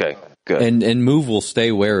 Okay. Good. And Move will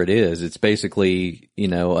stay where it is. It's basically,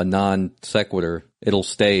 a non sequitur. It'll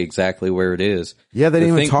stay exactly where it is. Yeah, they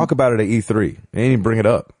didn't even talk about it at E3. They didn't even bring it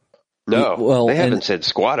up. No, well, they haven't said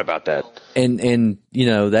squat about that. And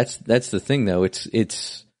that's the thing though.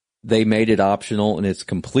 It's they made it optional, and it's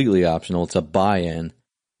completely optional. It's a buy-in.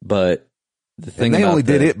 But the thing they only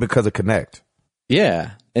did it because of Kinect.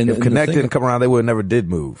 Yeah. And if Kinect didn't come around, they would have never did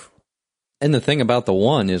Move. And the thing about the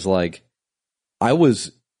One is I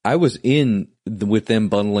was in with them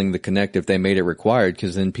bundling the Kinect if they made it required,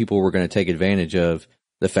 because then people were going to take advantage of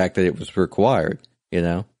the fact that it was required,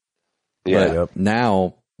 Yeah. But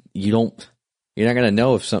now you don't, You're not going to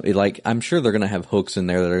know if something, like, I'm sure they're going to have hooks in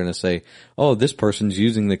there that are going to say, oh, this person's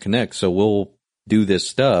using the Kinect, so we'll do this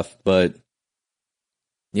stuff. But,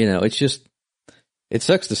 you know, it's just, it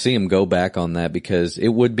sucks to see them go back on that, because it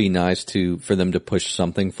would be nice for them to push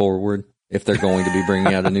something forward if they're going to be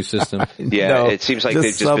bringing out a new system. Yeah, it seems like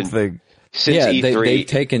they've just been, since E3. They've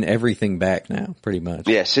taken everything back now, pretty much.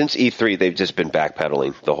 Yeah, since E3, they've just been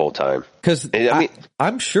backpedaling the whole time. Because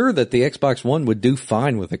I'm sure that the Xbox One would do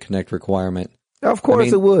fine with a Kinect requirement. Of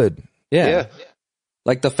course it would. Yeah.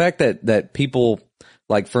 Like the fact that people,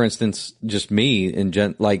 like, for instance, just me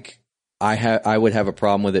I would have a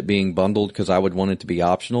problem with it being bundled because I would want it to be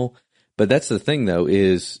optional. But that's the thing, though,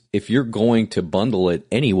 is if you're going to bundle it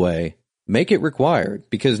anyway, make it required,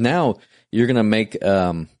 because now you're going to make,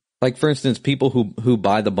 like, for instance, people who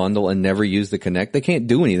buy the bundle and never use the Kinect, they can't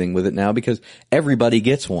do anything with it now because everybody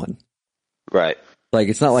gets one. Right. Like,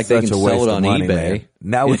 it's not like they can sell it on eBay. Man.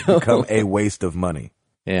 Now it's become a waste of money.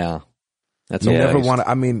 Yeah. That's you never want to,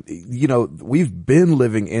 I mean, you know, we've been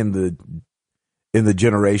living in the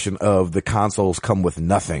generation of the consoles come with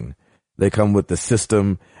nothing. They come with the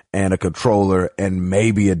system and a controller and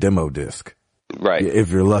maybe a demo disc. Right.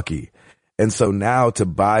 If you're lucky. And so now to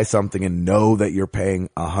buy something and know that you're paying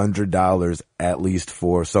 $100 at least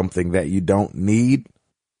for something that you don't need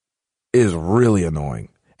is really annoying.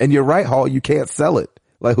 And you're right, Hall, you can't sell it.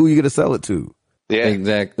 Like, who are you going to sell it to? Yeah.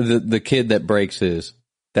 Exactly. The kid that breaks his.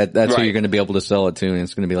 That's right. Who you're going to be able to sell it to, and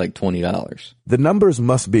it's going to be like $20. The numbers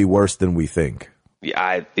must be worse than we think.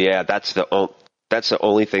 Yeah, that's the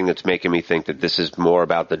only thing that's making me think that this is more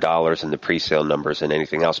about the dollars and the pre-sale numbers than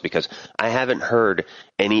anything else, because I haven't heard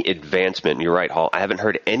any advancement. You're right, Hall. I haven't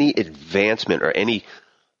heard any advancement or any,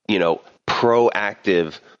 you know,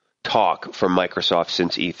 proactive talk from Microsoft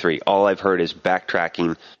since E3. All I've heard is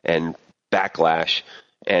backtracking and backlash,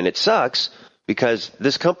 and it sucks because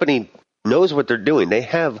this company knows what they're doing. They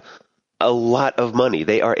have a lot of money.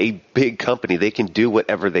 They are a big company. They can do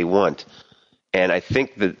whatever they want. And I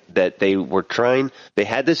think that they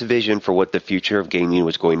had this vision for what the future of gaming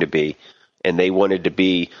was going to be, and they wanted to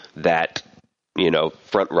be that, you know,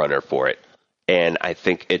 front runner for it. And I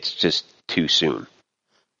think it's just too soon.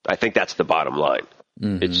 I think that's the bottom line.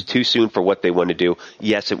 Mm-hmm. It's too soon for what they want to do.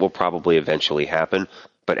 Yes, it will probably eventually happen,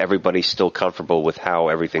 but everybody's still comfortable with how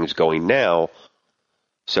everything's going now,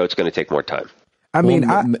 so it's going to take more time. I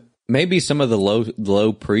mean, maybe some of the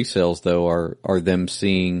low pre-sales, though, are them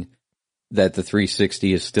seeing that the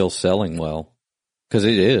 360 is still selling well, because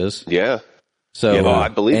it is. Yeah. So I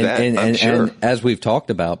believe that. I'm sure. And as we've talked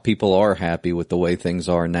about, people are happy with the way things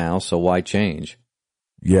are now, so why change?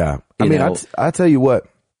 Yeah. I mean, I tell you what,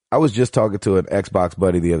 I was just talking to an Xbox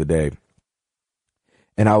buddy the other day,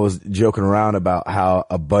 and I was joking around about how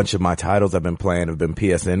a bunch of my titles I've been playing have been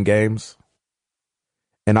PSN games,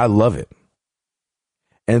 and I love it.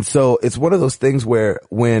 And so it's one of those things where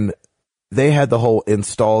when they had the whole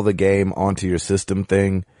install the game onto your system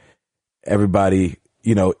thing, everybody,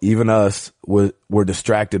 you know, even us were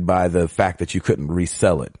distracted by the fact that you couldn't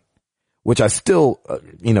resell it, which I still,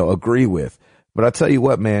 agree with. But I tell you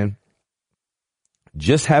what, man,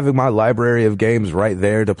 just having my library of games right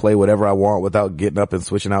there to play whatever I want without getting up and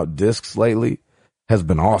switching out discs lately has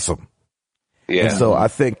been awesome. Yeah. And so I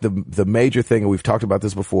think the major thing, and we've talked about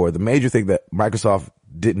this before, the major thing that Microsoft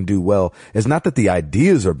didn't do well is not that the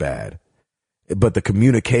ideas are bad, but the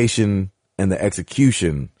communication and the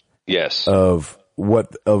execution of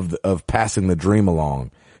passing the dream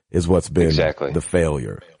along is what's been the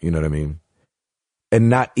failure. You know what I mean? And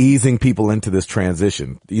not easing people into this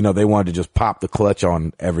transition. You know, they wanted to just pop the clutch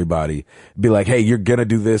on everybody, be like, hey, you're going to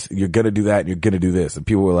do this, you're going to do that, and you're going to do this. And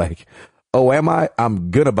people were like, oh, am I?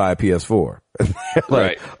 I'm going to buy a PS4. Like,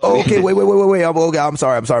 right. Oh, okay, wait. I'm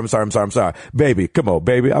sorry. Baby, come on,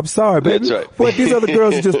 baby. I'm sorry, baby. That's right. What, these other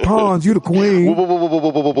girls are just pawns. You the queen.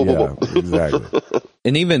 Yeah, exactly.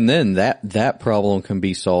 And even then, that problem can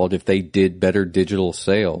be solved if they did better digital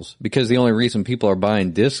sales. Because the only reason people are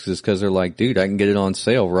buying discs is because they're like, dude, I can get it on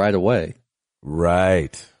sale right away.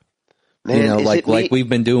 Right. Man, you know, like we've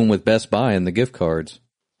been doing with Best Buy and the gift cards.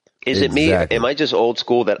 Is it me? Am I just old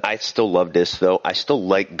school that I still love discs, though? I still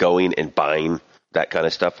like going and buying that kind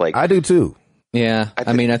of stuff. Like, I do too. Yeah. I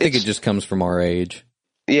think it just comes from our age.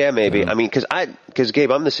 Yeah, maybe. I mean, because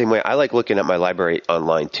Gabe, I'm the same way. I like looking at my library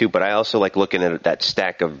online too, but I also like looking at that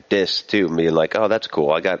stack of discs too, and being like, oh, that's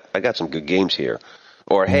cool. I got some good games here.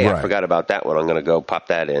 Or, hey, I forgot about that one. I'm going to go pop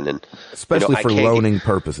that in. And especially for loaning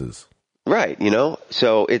purposes. Right.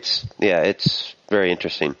 So it's very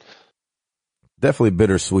interesting. Definitely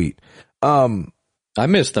bittersweet. I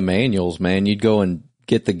miss the manuals, man. You'd go and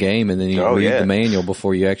get the game and then you'd read the manual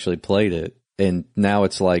before you actually played it. And now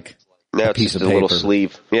it's like Now it's piece just of a little paper.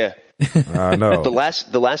 sleeve. Yeah. I know. The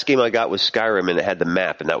last game I got was Skyrim, and it had the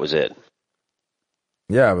map, and that was it.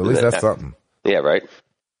 Yeah, but at least that's something. Yeah, right.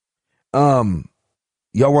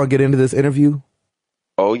 Y'all want to get into this interview?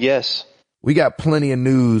 Oh, yes. We got plenty of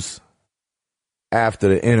news after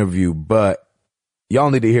the interview, but y'all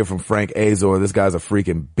need to hear from Frank Azor. This guy's a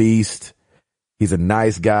freaking beast. He's a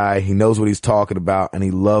nice guy. He knows what he's talking about, and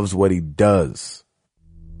he loves what he does.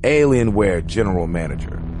 Alienware General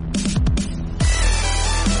Manager.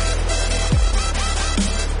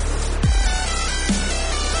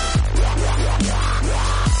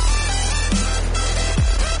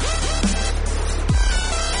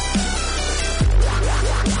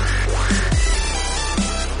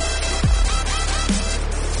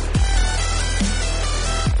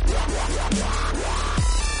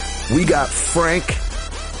 We got Frank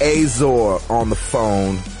Azor on the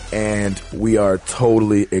phone, and we are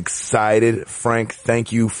totally excited. Frank,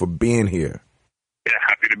 thank you for being here. Yeah,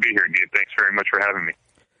 happy to be here, Gabe. Thanks very much for having me.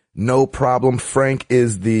 No problem. Frank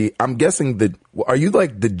is I'm guessing are you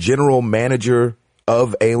like the general manager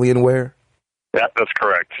of Alienware? Yeah, that's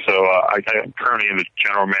correct. So I currently am the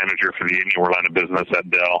general manager for the Alienware line of business at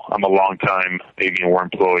Dell. I'm a longtime Alienware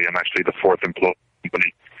employee. I'm actually the fourth employee of the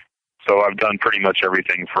company. So I've done pretty much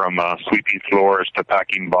everything from sweeping floors to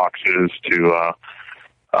packing boxes to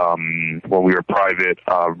when we were private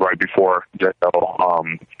right before Dell,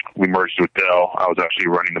 we merged with Dell. I was actually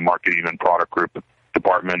running the marketing and product group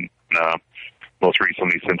department most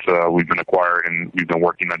recently since we've been acquired and we've been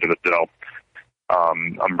working under the Dell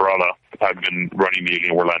umbrella. I've been running the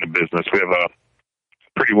Alienware line of business. We have a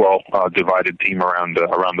pretty well divided team around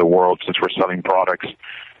the world since we're selling products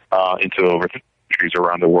into over countries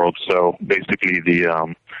around the world. So basically the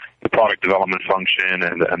product development function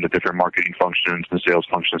and the different marketing functions and sales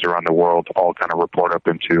functions around the world all kind of report up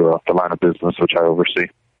into the line of business, which I oversee.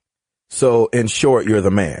 So in short, you're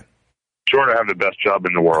the man. Sure, I have the best job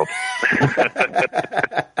in the world.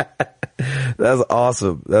 That's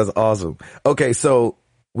awesome. That's awesome. Okay, so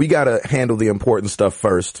we got to handle the important stuff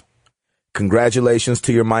first. Congratulations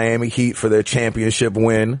to your Miami Heat for their championship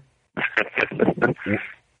win.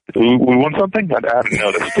 We won something? I hadn't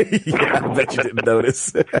noticed. Yeah, I bet you didn't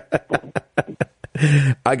notice.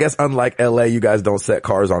 I guess unlike LA, you guys don't set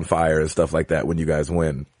cars on fire and stuff like that when you guys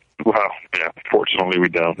win. Well, yeah, fortunately we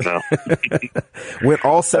don't, no. Went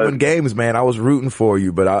all 7 games, man. I was rooting for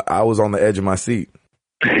you, but I was on the edge of my seat.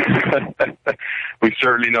 We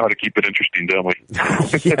certainly know how to keep it interesting, don't we?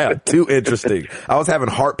 Yeah, too interesting. I was having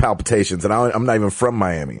heart palpitations, and I'm not even from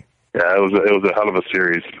Miami. Yeah, it was a hell of a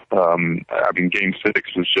series. I mean, Game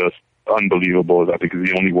 6 was just unbelievable. I think is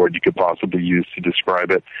the only word you could possibly use to describe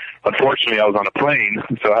it. Unfortunately, I was on a plane,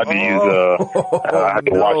 so I had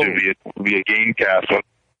to watch it via Gamecast.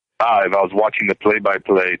 I was watching the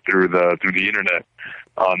play-by-play through the internet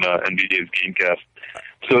on NVIDIA's Gamecast.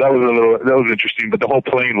 So that was interesting. But the whole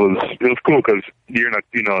plane was cool because you're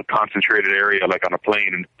in a concentrated area like on a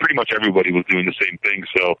plane, and pretty much everybody was doing the same thing.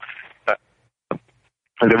 So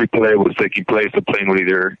as every play was taking place, the plane would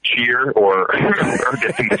either cheer or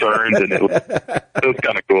get concerned, and it was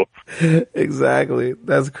kind of cool. Exactly.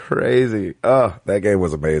 That's crazy. Oh, that game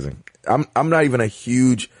was amazing. I'm not even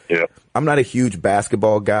I'm not a huge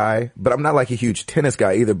basketball guy, but I'm not like a huge tennis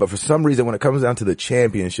guy either. But for some reason, when it comes down to the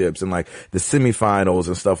championships and like the semifinals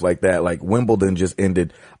and stuff like that, like Wimbledon just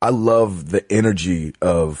ended. I love the energy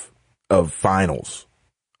of finals.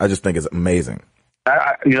 I just think it's amazing.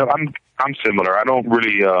 I'm similar. I don't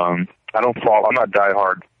really, I'm not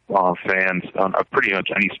diehard fans on pretty much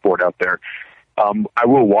any sport out there. I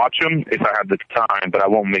will watch them if I have the time, but I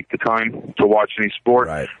won't make the time to watch any sport.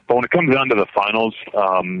 Right. But when it comes down to the finals,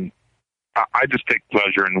 I just take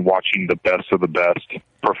pleasure in watching the best of the best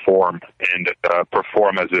perform and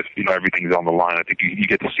perform as if, everything's on the line. I think you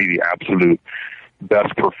get to see the absolute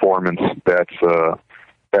best performance that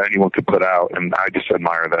anyone could put out, and I just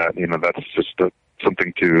admire that. That's just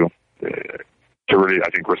something to really, I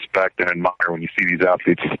think, respect and admire when you see these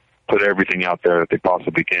athletes put everything out there that they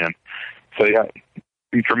possibly can. So yeah,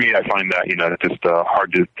 for me, I find that just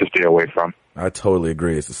hard to stay away from. I totally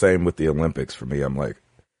agree. It's the same with the Olympics for me. I'm like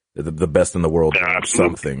the best in the world doing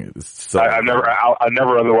something. I've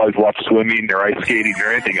never otherwise watched swimming or ice skating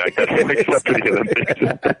or anything like that except for the Olympics.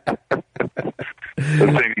 The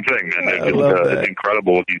same thing, and it's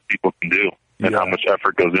incredible what these people can do and how much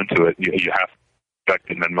effort goes into it. You have to respect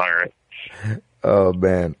and admire it. Oh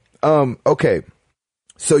man. Okay.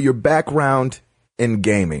 So your background in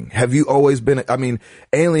gaming, have you always been? I mean,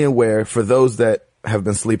 Alienware, for those that have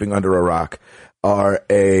been sleeping under a rock, are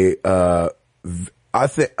I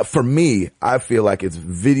think for me, I feel like it's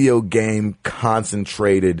video game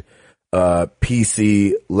concentrated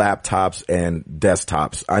PC, laptops, and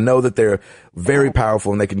desktops. I know that they're very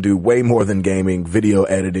powerful and they can do way more than gaming, video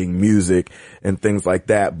editing, music, and things like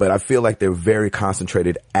that. But I feel like they're very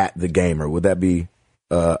concentrated at the gamer. Would that be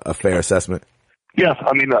a fair assessment? Yeah,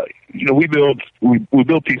 I mean, we build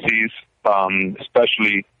PCs,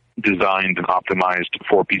 especially designed and optimized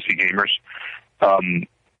for PC gamers.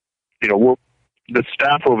 The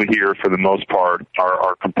staff over here, for the most part,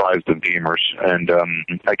 are comprised of gamers, and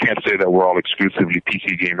I can't say that we're all exclusively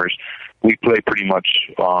PC gamers. We play pretty much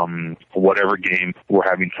whatever game we're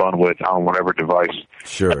having fun with on whatever device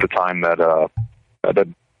at the time that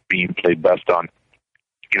being played best on.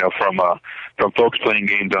 From folks playing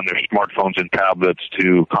games on their smartphones and tablets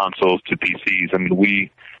to consoles to PCs. I mean,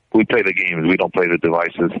 we play the games. We don't play the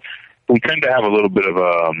devices. We tend to have a little bit of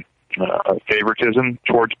a favoritism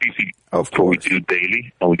towards PC. Of course. What we do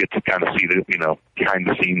daily, and we get to kind of see the behind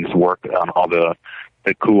the scenes work on all the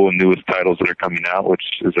cool and newest titles that are coming out,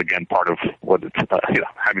 which is again part of what it's,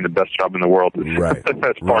 having the best job in the world. Right.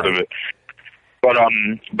 That's part of it. But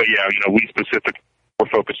yeah, we specifically we're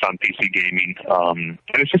focused on PC gaming, and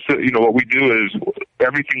it's just what we do is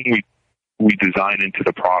everything we design into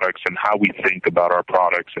the products and how we think about our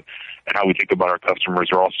products and how we think about our customers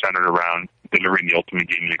are all centered around delivering the ultimate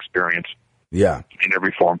gaming experience. Yeah. In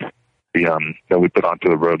every form that we put onto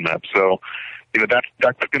the roadmap. So,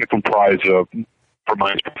 that's going to comprise of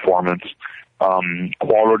performance,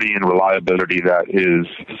 quality and reliability that is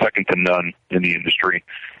second to none in the industry,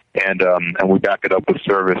 and we back it up with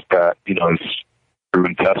service that is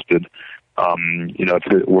proven tested.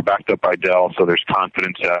 We're backed up by Dell, so there's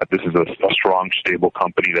confidence that this is a strong, stable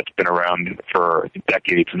company that's been around for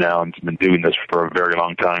decades now and has been doing this for a very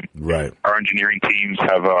long time. Right. Our engineering teams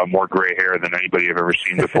have more gray hair than anybody I've ever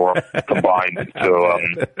seen before combined. So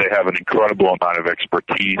they have an incredible amount of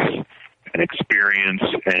expertise and experience,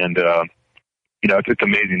 and it's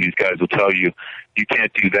amazing. These guys will tell you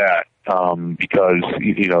can't do that because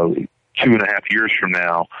 2.5 years from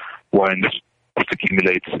now, when this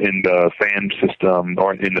accumulates in the fan system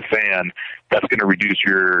or in the fan, that's going to reduce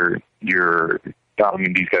your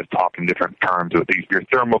these guys talk in different terms of your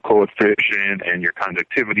thermal coefficient and your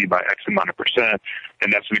conductivity by X amount of percent,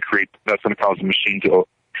 and that's going to cause the machine to.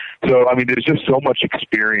 So there's just so much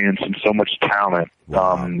experience and so much talent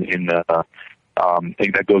that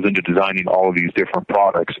goes into designing all of these different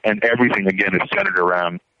products, and everything again is centered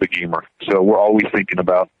around the gamer. So we're always thinking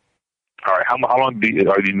about, all right, how long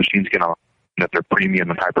are these machines going to that they're premium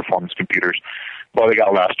and high-performance computers? Well, they got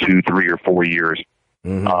to last 2, 3, or 4 years.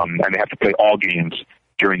 Mm-hmm. And they have to play all games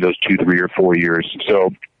during those 2, 3, or 4 years.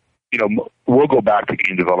 So, we'll go back to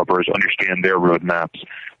game developers, understand their roadmaps.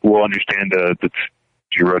 We'll understand the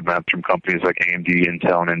roadmaps from companies like AMD,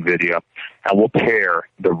 Intel, and NVIDIA, and we'll pair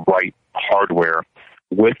the right hardware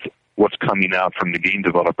with what's coming out from the game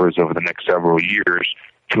developers over the next several years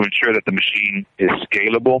to ensure that the machine is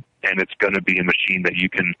scalable and it's going to be a machine that you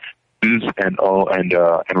can use and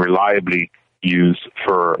reliably use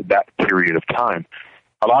for that period of time.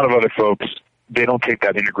 A lot of other folks, they don't take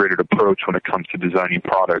that integrated approach when it comes to designing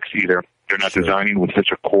products either. They're not designing with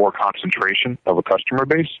such a core concentration of a customer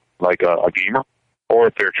base like a gamer, or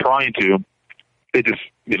if they're trying to, they just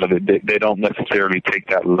they don't necessarily take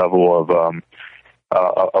that level of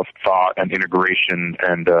thought and integration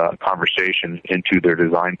and conversation into their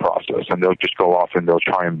design process, and they'll just go off and they'll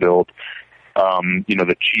try and build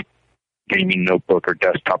the cheap gaming notebook or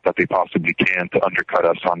desktop that they possibly can to undercut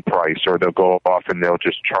us on price, or they'll go off and they'll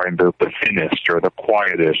just try and build the thinnest or the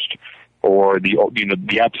quietest or the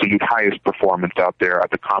absolute highest performance out there at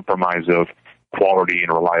the compromise of quality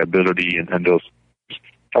and reliability and those.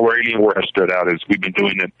 Where Alienware has stood out is we've been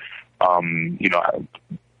doing it,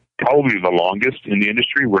 probably the longest in the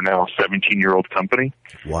industry. We're now a 17-year-old company.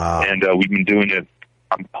 Wow. And we've been doing it.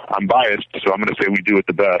 I'm biased, so I'm going to say we do it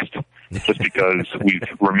the best, just because we've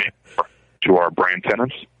remained to our brand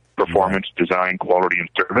tenets: performance, design, quality, and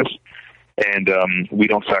service. And we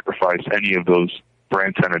don't sacrifice any of those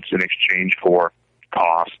brand tenets in exchange for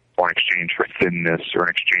cost, or in exchange for thinness, or in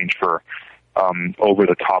exchange for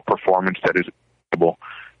over-the-top performance that is available.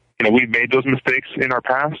 We've made those mistakes in our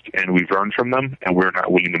past, and we've learned from them, and we're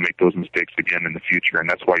not willing to make those mistakes again in the future. And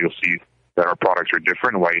that's why you'll see that our products are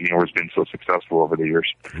different and why Alienware has been so successful over the years.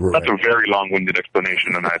 Right. That's a very long-winded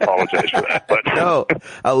explanation, and I apologize for that. But no,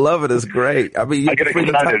 I love it. It's great. I mean, I get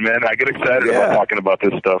excited, man. I get excited about talking about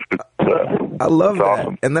this stuff. I love that.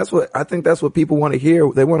 Awesome. And I think that's what people want to hear.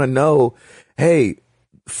 They want to know, hey,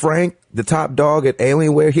 Frank, the top dog at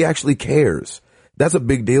Alienware, he actually cares. That's a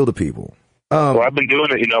big deal to people. Well, I've been doing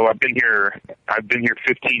it. I've been here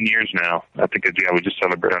 15 years now. I think we just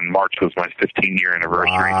celebrated in March was my 15-year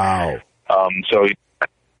anniversary. Wow.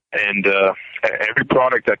 Every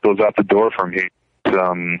product that goes out the door from here,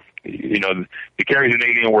 it carries an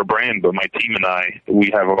Alienware brand, but my team and I,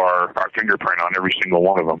 we have our fingerprint on every single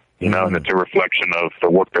one of them. And it's a reflection of the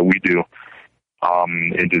work that we do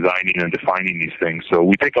in designing and defining these things. So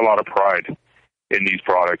we take a lot of pride in these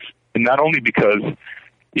products, and not only because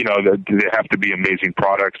they have to be amazing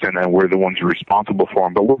products, and then we're the ones who are responsible for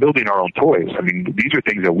them, but we're building our own toys. I mean, these are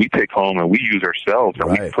things that we take home and we use ourselves,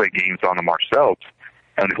 and we play games on them ourselves.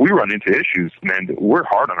 And if we run into issues, man, we're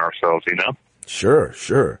hard on ourselves,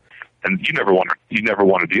 Sure. And you never want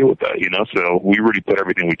to deal with that, So we really put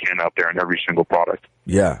everything we can out there in every single product.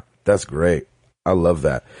 Yeah, that's great. I love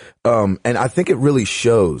that. And I think it really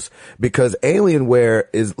shows, because Alienware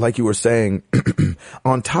is, like you were saying,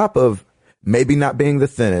 on top of maybe not being the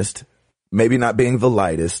thinnest, maybe not being the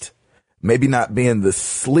lightest, maybe not being the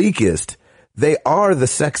sleekest, they are the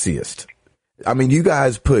sexiest. I mean, you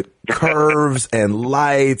guys put curves and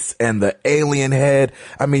lights and the alien head.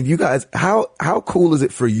 I mean, you guys, how cool is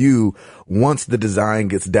it for you once the design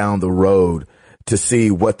gets down the road to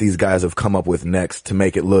see what these guys have come up with next to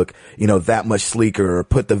make it look, that much sleeker, or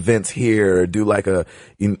put the vents here, or do like a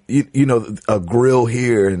grill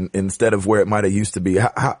here instead of where it might have used to be.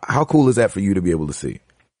 How cool is that for you to be able to see?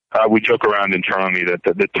 We joke around internally that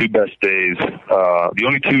the two best days, the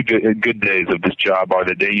only two good days of this job are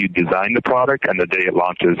the day you design the product and the day it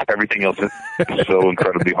launches. Everything else is so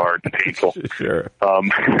incredibly hard and painful. Sure.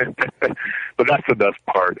 But that's the best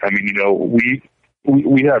part. I mean,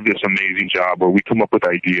 we have this amazing job where we come up with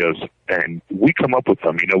ideas, and we come up with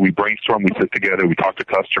them. We brainstorm, we sit together, we talk to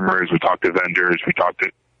customers, we talk to vendors, we talk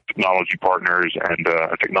to technology partners and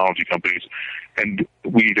technology companies, and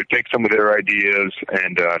we either take some of their ideas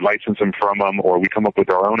and license them from them, or we come up with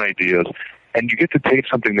our own ideas. And you get to take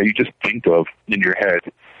something that you just think of in your head.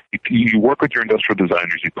 You work with your industrial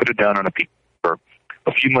designers, you put it down on a piece of paper.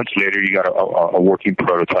 A few months later, you got a working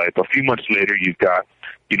prototype. A few months later, you've got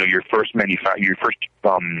your first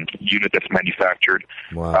unit that's manufactured.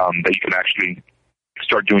 Wow. That you can actually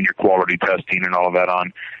start doing your quality testing and all of that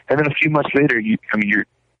on. And then a few months later, your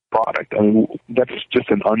product. That's just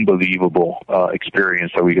an unbelievable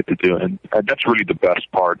experience that we get to do, and that's really the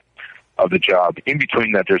best part of the job. In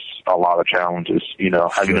between that, there's a lot of challenges.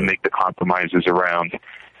 Having to make the compromises around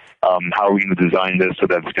how are we going to design this so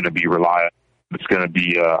that it's going to be reliable, it's going to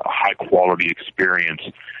be a high quality experience.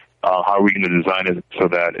 How are we going to design it so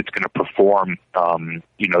that it's going to perform,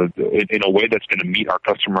 in a way that's going to meet our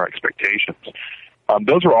customer expectations?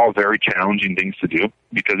 Those are all very challenging things to do,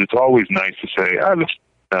 because it's always nice to say, let's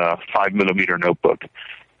 5mm notebook.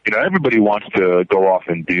 Everybody wants to go off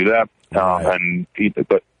and do that,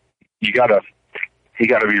 but you gotta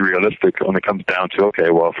be realistic when it comes down to, okay,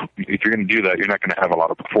 well, if you're going to do that, you're not going to have a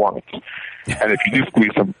lot of performance. And if you do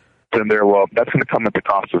squeeze some in there, well, that's going to come at the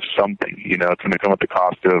cost of something. It's going to come at the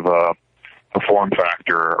cost of a form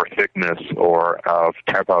factor or thickness or of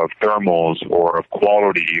thermals or of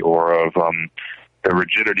quality or of the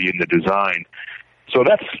rigidity in the design. So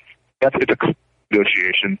it's a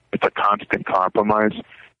negotiation. It's a constant compromise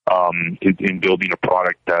in building a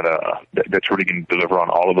product that's really going to deliver on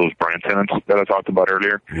all of those brand tenets that I talked about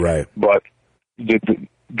earlier. Right. But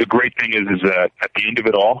the great thing is that at the end of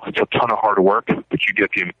it all, it's a ton of hard work, but you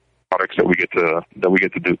get the products that we get to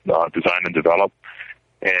design and develop,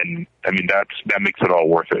 and that makes it all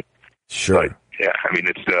worth it. Sure. But, yeah,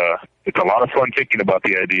 it's a lot of fun thinking about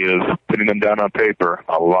the ideas, putting them down on paper.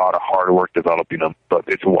 A lot of hard work developing them, but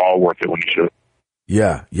it's all worth it when you should.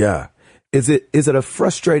 Yeah. Is it a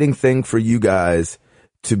frustrating thing for you guys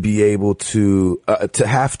to be able to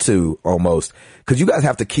have to almost, because you guys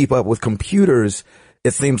have to keep up with computers?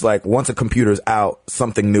 It seems like once a computer's out,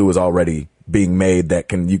 something new is already being made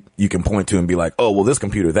that you can point to and be like, oh, well, this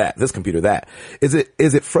computer that. Is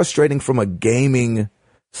it frustrating from a gaming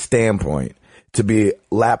standpoint to be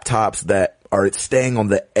laptops that are staying on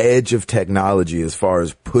the edge of technology as far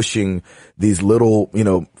as pushing these little,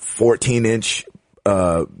 14-inch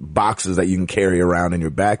boxes that you can carry around in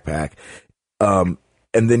your backpack? And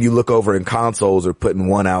then you look over and consoles are putting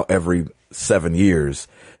one out every 7 years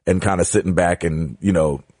and kind of sitting back and,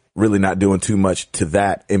 really not doing too much to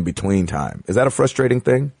that in between time. Is that a frustrating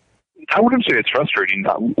thing? I wouldn't say it's frustrating.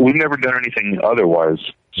 We've never done anything otherwise.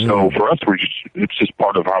 So for us, it's just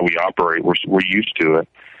part of how we operate. We're used to it.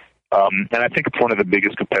 And I think it's one of the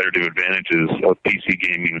biggest competitive advantages of PC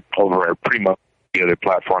gaming over pretty much the other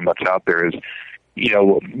platform that's out there is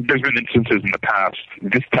there's been instances in the past,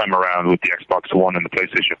 this time around with the Xbox One and the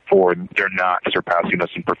PlayStation 4, they're not surpassing us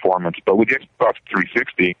in performance. But with the Xbox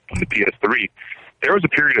 360 and the PS3, there was a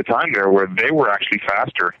period of time there where they were actually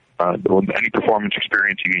faster than any performance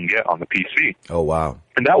experience you can get on the PC. Oh, wow.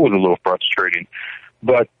 And that was a little frustrating.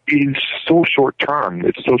 But it's so short term,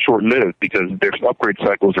 it's so short lived because their upgrade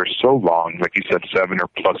cycles are so long, like you said, 7 or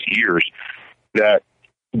plus years, that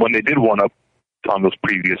when they did one up on those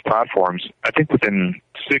previous platforms, I think within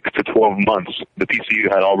 6 to 12 months, the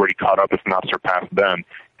PC had already caught up, if not surpassed them.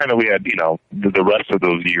 And then we had, the rest of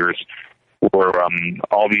those years were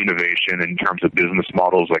all the innovation in terms of business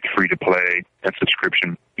models like free-to-play and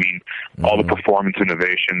subscription. I mean, all the performance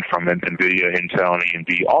innovation from NVIDIA, Intel, and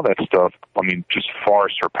AMD, all that stuff, just far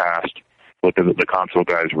surpassed what the console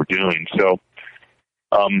guys were doing. So,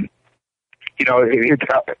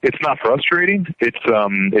 it's not frustrating. It's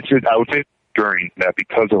just, I would say during that,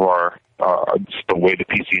 because of the way the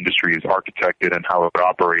PC industry is architected and how it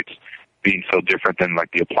operates, being so different than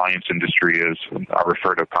like the appliance industry is. I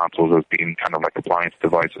refer to consoles as being kind of like appliance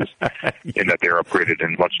devices in that they're upgraded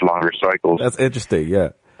in much longer cycles. That's interesting.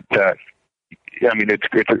 Yeah. It's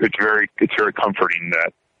very comforting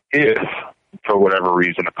that if for whatever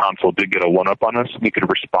reason a console did get a one-up on us, we could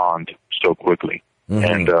respond so quickly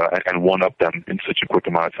and one-up them in such a quick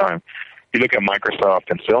amount of time. You look at Microsoft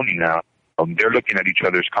and Sony now, they're looking at each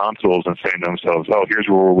other's consoles and saying to themselves, oh, here's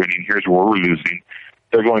where we're winning, here's where we're losing.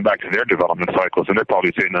 They're going back to their development cycles, and they're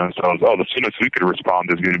probably saying to themselves, oh, the soonest we could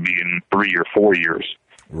respond is going to be in 3 or 4 years.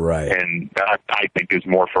 Right. And that, I think, is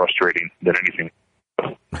more frustrating than anything.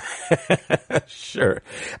 Sure.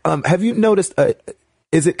 Have you noticed,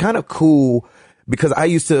 is it kind of cool, because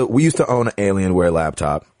we used to own an Alienware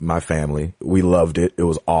laptop, my family. We loved it. It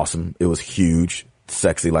was awesome. It was huge.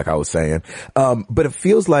 Sexy, like I was saying. But it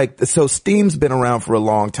feels like, so Steam's been around for a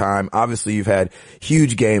long time. Obviously you've had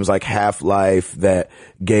huge games like Half-Life that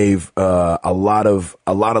gave, a lot of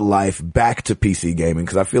life back to PC gaming.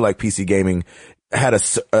 Cause I feel like PC gaming had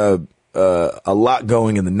a lot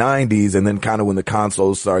going in the 90s, and then kind of when the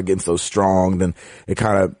consoles started getting so strong, then it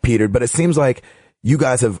kind of petered. But it seems like you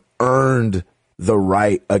guys have earned the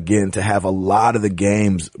right again to have a lot of the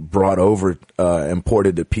games brought over,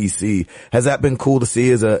 imported to PC. Has that been cool to see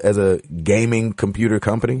as a gaming computer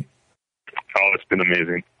company? Oh, it's been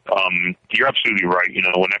amazing. You're absolutely right.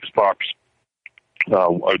 When Xbox,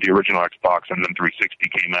 or the original Xbox and then 360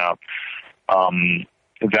 came out,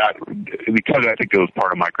 that, because I think it was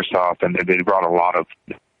part of Microsoft, and they brought a lot of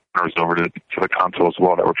genres over to the console as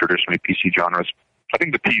well that were traditionally PC genres. I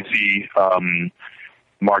think the PC,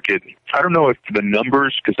 market, I don't know if the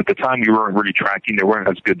numbers, because at the time we weren't really tracking, there wasn't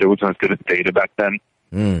as good data back then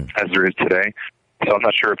as there is today. So I'm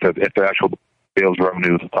not sure if the actual sales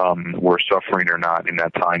revenue were suffering or not in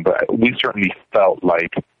that time, but we certainly felt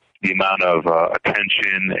like the amount of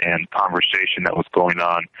attention and conversation that was going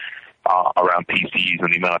on around PCs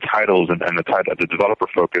and the amount of titles and the developer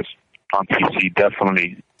focus on PC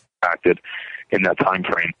definitely acted in that time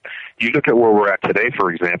frame. You look at where we're at today,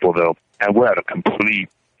 for example, though, and we're at a complete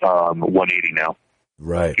 180 now.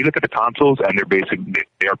 Right. You look at the consoles, and they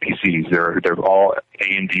are PCs. They're all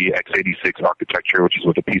AMD x86 architecture, which is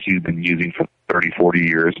what the PC has been using for 30, 40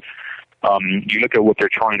 years. You look at what they're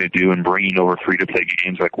trying to do and bringing over free-to-play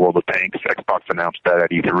games like World of Tanks. Xbox announced that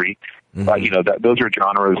at E3. Those are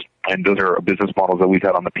genres and those are business models that we've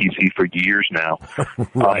had on the PC for years now.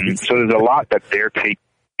 Right. So there's a lot that they're taking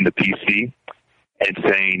the PC and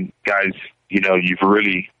saying, guys, you've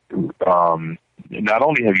really, not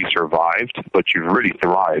only have you survived, but you've really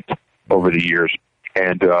thrived over the years.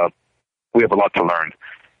 And we have a lot to learn.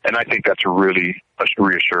 And I think that's really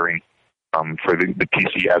reassuring for the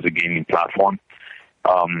PC as a gaming platform.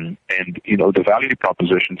 And the value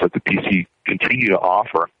propositions that the PC continue to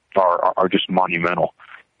offer are just monumental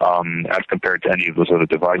as compared to any of those other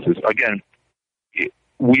devices. Again,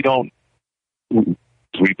 we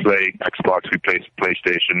play Xbox, we play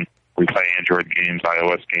PlayStation, we play Android games,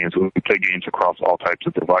 iOS games. We play games across all types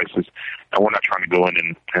of devices, and we're not trying to go in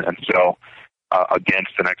and sell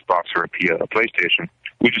against an Xbox or a PlayStation.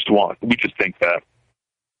 We just think that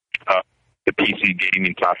the PC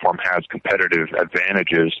gaming platform has competitive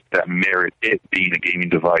advantages that merit it being a gaming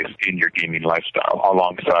device in your gaming lifestyle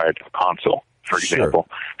alongside a console, for example.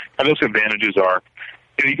 Sure. And those advantages are,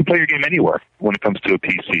 you can play your game anywhere when it comes to a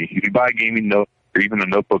PC. If you buy a gaming notebook or even a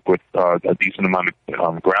notebook with a decent amount of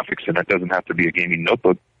graphics in it, doesn't have to be a gaming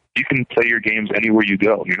notebook, you can play your games anywhere you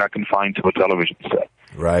go. You're not confined to a television set.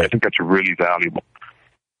 Right. I think that's really valuable.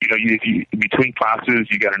 Between classes,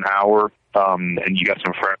 you got an hour, and you got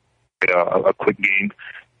some friends, a quick game.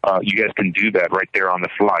 you guys can do that right there on the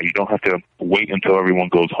fly. You don't have to wait until everyone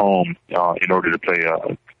goes home in order to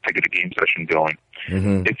to get a game session going.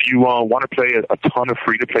 Mm-hmm. If you want to play a ton of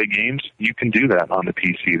free-to-play games, you can do that on the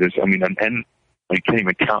PC. There's, I mean, you can't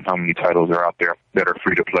even count how many titles are out there that are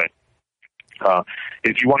free-to-play.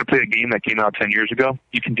 If you want to play a game that came out 10 years ago,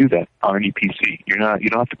 you can do that on any PC. You don't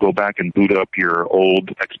have to go back and boot up your old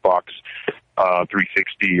Xbox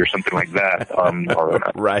 360 or something like that, or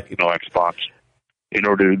right. Xbox. In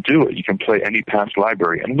order to do it, you can play any past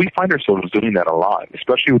library, and we find ourselves doing that a lot,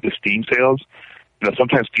 especially with the Steam sales.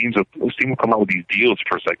 Sometimes Steam will come out with these deals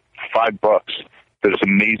for like $5 for this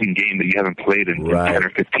amazing game that you haven't played in 10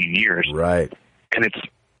 or 15 years. Right. And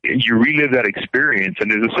you relive that experience,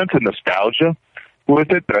 and there's a sense of nostalgia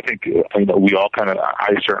with it that I think we all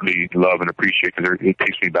I certainly love and appreciate, because it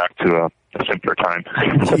takes me back to a simpler time.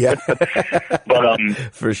 Yeah. But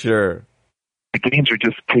for sure. The games are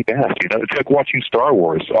just kick-ass, It's like watching Star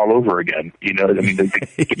Wars all over again, I mean,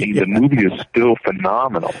 the movie is still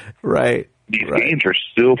phenomenal. Right. These games are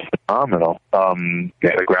still phenomenal.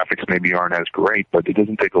 The graphics maybe aren't as great, but it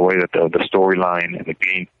doesn't take away that the storyline and the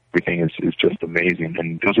game, everything is just amazing.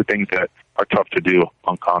 And those are things that are tough to do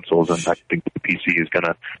on consoles, and I think the PC is going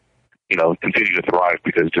to continue to thrive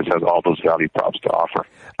because it just has all those value props to offer.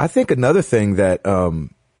 I think another thing that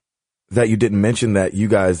that you didn't mention that you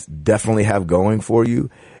guys definitely have going for you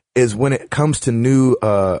is when it comes to new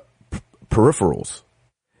peripherals.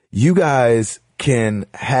 You guys can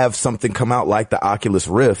have something come out like the Oculus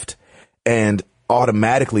Rift, and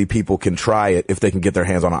automatically people can try it if they can get their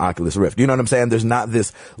hands on an Oculus Rift. You know what I'm saying? There's not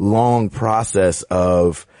this long process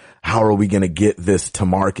of how are we going to get this to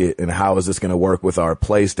market and how is this going to work with our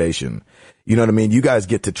PlayStation? You know what I mean? You guys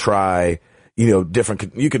get to try,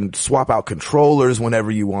 different, you can swap out controllers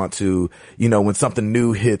whenever you want to. When something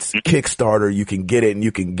new hits Kickstarter, you can get it and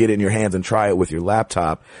you can get it in your hands and try it with your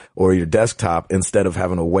laptop or your desktop instead of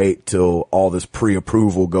having to wait till all this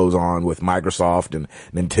pre-approval goes on with Microsoft and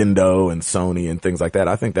Nintendo and Sony and things like that.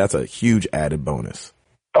 I think that's a huge added bonus.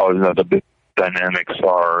 Oh, the big dynamics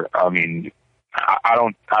are, I mean, I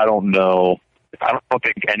don't know. I don't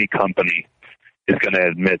think any company is going to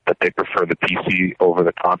admit that they prefer the PC over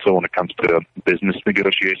the console when it comes to business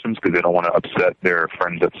negotiations, because they don't want to upset their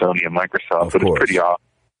friends at Sony and Microsoft. But it's pretty obvious.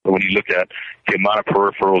 But when you look at the amount of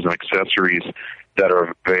peripherals and accessories that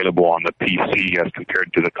are available on the PC as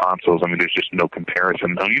compared to the consoles, I mean, there's just no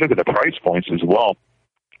comparison. And when you look at the price points as well,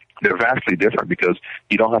 they're vastly different because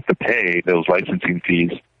you don't have to pay those licensing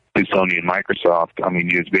fees to Sony and Microsoft. I mean,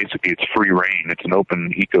 it's free reign. It's an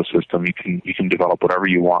open ecosystem. You can develop whatever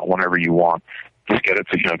you want, whenever you want. Just get it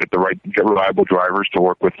to get reliable drivers to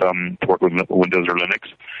work with Windows or Linux,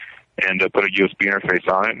 and put a USB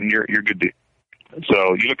interface on it, and you're good to.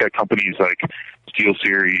 So you look at companies like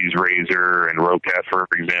SteelSeries, Razer, and Rocat, for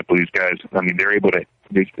example. These guys, I mean, they're able to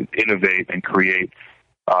innovate and create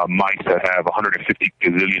mice that have 150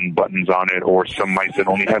 gazillion buttons on it, or some mice that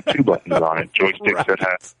only have 2 buttons on it, joysticks that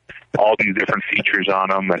have all these different features on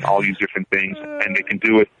them and all these different things, and they can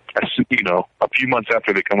do it, a few months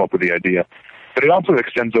after they come up with the idea. But it also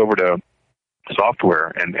extends over to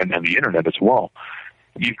software and the internet as well.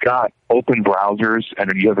 You've got open browsers, and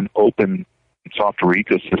then you have an open software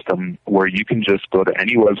ecosystem where you can just go to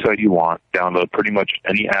any website you want, download pretty much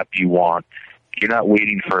any app you want. You're not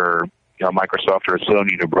waiting for Microsoft or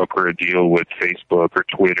Sony to broker a deal with Facebook or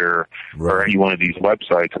Twitter or any one of these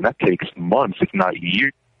websites, and that takes months, if not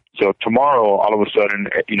years. So tomorrow, all of a sudden,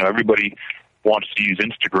 everybody wants to use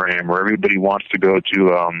Instagram, or everybody wants to go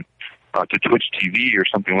to Twitch TV or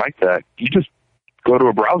something like that. You just go to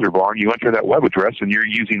a browser bar and you enter that web address, and you're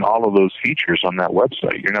using all of those features on that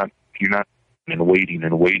website. You're not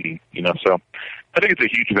waiting. So I think it's a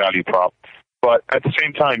huge value prop. But at the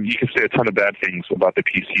same time, you can say a ton of bad things about the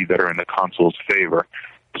PC that are in the console's favor.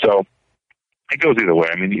 So it goes either way.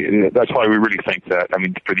 I mean, that's why we really think that, I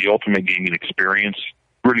mean, for the ultimate gaming experience,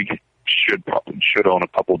 really should own a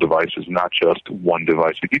couple devices, not just one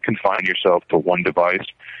device. If you confine yourself to one device,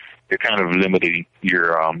 you're kind of limiting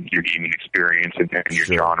your gaming experience and your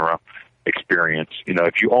genre experience.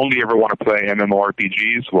 If you only ever want to play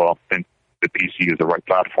MMORPGs, well, then the PC is the right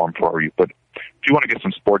platform for you. But if you want to get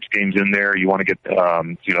some sports games in there, you want to get,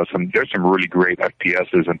 there's some really great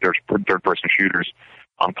FPSs and there's third-person shooters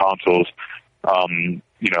on consoles. Then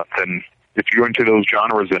if you're into those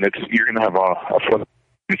genres, then you're going to have a flip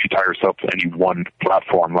if you tie yourself to any one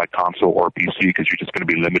platform like console or PC, because you're just going to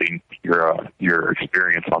be limiting your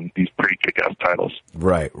experience on these pretty kick-ass titles.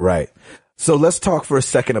 Right. So let's talk for a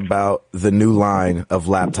second about the new line of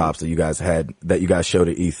laptops that you guys showed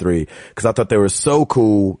at E3, because I thought they were so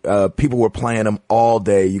cool. People were playing them all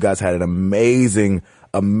day. You guys had an amazing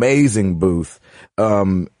amazing booth.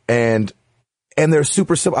 And they're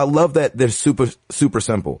super simple. I love that they're super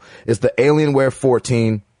simple. It's the Alienware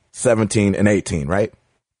 14, 17, and 18, right?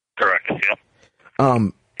 Correct. Yeah.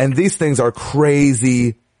 And these things are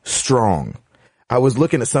crazy strong. I was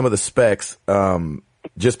looking at some of the specs,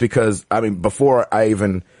 just because, I mean, before I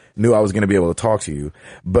even knew I was going to be able to talk to you,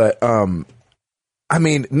 but, I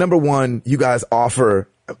mean, number one, you guys offer,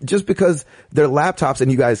 just because they're laptops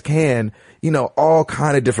and you guys can, all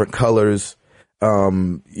kind of different colors,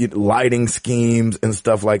 lighting schemes and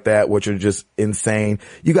stuff like that, which are just insane.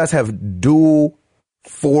 You guys have dual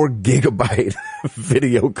 4 gigabyte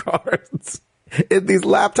video cards in these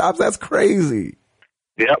laptops. That's crazy.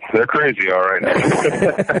 Yep, they're crazy, all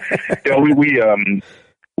right. We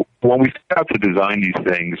when we set out to design these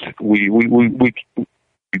things, we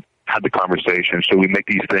had the conversation. Should we make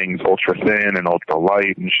these things ultra thin and ultra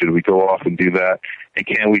light, and should we go off and do that? And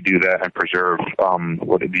can we do that and preserve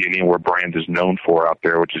what the Alienware brand is known for out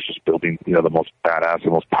there, which is just building the most badass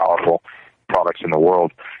and most powerful products in the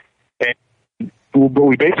world? And what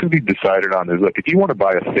we basically decided on is, look, if you want to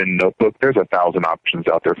buy a thin notebook, there's 1,000 options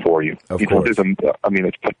out there for you. Of course. It's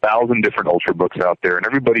 1,000 different Ultrabooks out there, and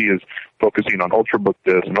everybody is focusing on Ultrabook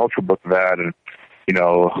this and Ultrabook that, and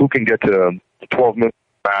who can get to 12 minutes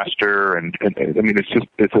faster, and I mean,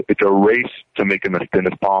 it's a race to make them as thin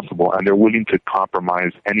as possible, and they're willing to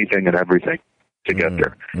compromise anything and everything to get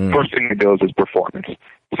there. First thing that goes is performance.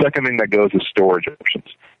 Second thing that goes is storage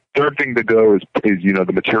options. Third thing that goes is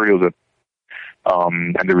the materials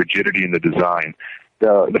and the rigidity in the design.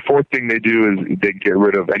 The fourth thing they do is they get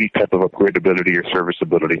rid of any type of upgradability or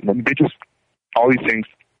serviceability. They just, all these things,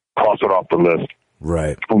 cross it off the list.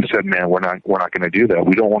 Right. And we said, man, we're not going to do that.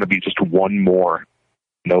 We don't want to be just one more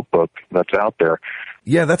notebook that's out there.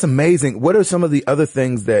 Yeah, that's amazing. What are some of the other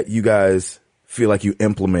things that you guys feel like you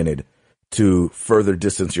implemented to further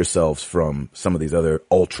distance yourselves from some of these other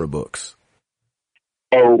Ultrabooks?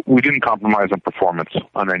 Oh, we didn't compromise on performance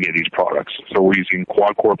on any of these products. So we're using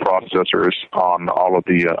quad-core processors on all of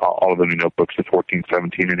the new notebooks, the 14,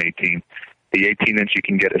 17, and 18. The 18-inch you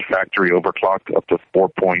can get at factory overclocked up to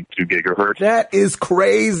 4.2 gigahertz. That is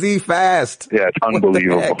crazy fast. Yeah, it's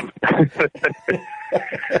unbelievable.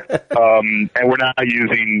 And we're not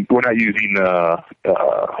using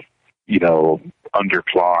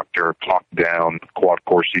underclocked or clocked down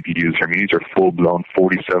quad-core CPUs. I mean, these are full-blown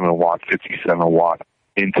 47-watt, 57-watt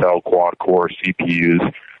Intel quad-core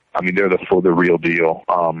CPUs. I mean, they're the real deal.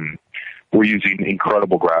 We're using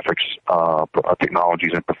incredible graphics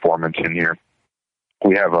technologies and performance in here.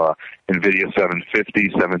 We have a NVIDIA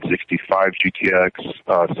 750, 765 GTX,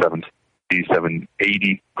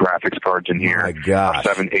 780 graphics cards in here. Oh my gosh.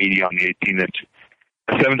 780 on the 18-inch.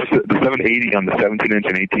 The 780 on the 17-inch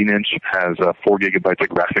and 18-inch has 4 gigabytes of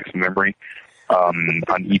graphics memory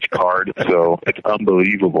on each card, so it's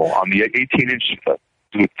unbelievable. On the 18-inch,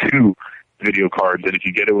 with 2 video cards, and if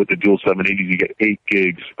you get it with the dual 780s, you get 8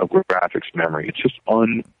 gigs of graphics memory. It's just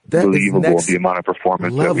unbelievable the amount of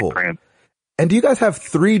performance that we ran. And do you guys have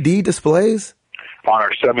 3D displays? On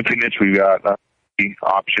our 17-inch, we got the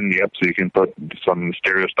option, so you can put some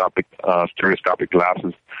stereoscopic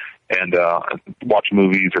glasses and watch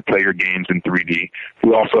movies or play your games in 3D.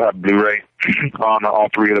 We also have Blu-ray on all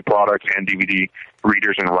 3 of the products and DVD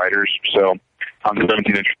readers and writers. So on the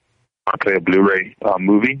 17-inch, I play a Blu-ray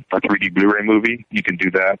movie, a 3D Blu-ray movie. You can do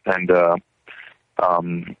that, and have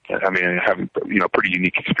a pretty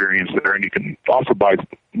unique experience there. And you can also buy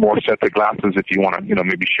more sets of glasses if you want to,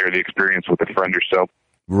 maybe share the experience with a friend or so.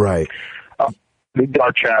 Right.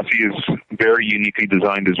 Our chassis is very uniquely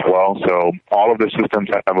designed as well. So all of the systems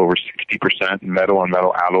have over 60% metal and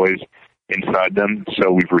metal alloys inside them.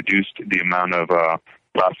 So we've reduced the amount of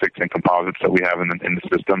plastics and composites that we have in the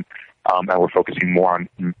system, and we're focusing more on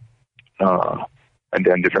and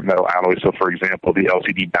then different metal alloys. So, for example, the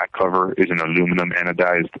LCD back cover is an aluminum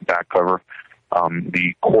anodized back cover.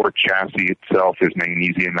 The core chassis itself is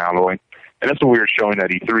magnesium alloy. And that's what we were showing at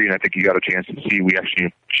E3, and I think you got a chance to see. We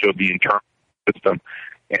actually showed the internal system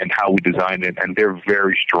and how we designed it, and they're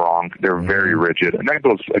very strong. They're very rigid. And that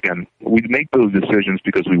goes, again, we make those decisions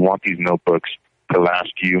because we want these notebooks to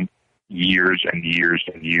last you years and years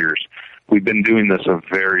and years. We've been doing this a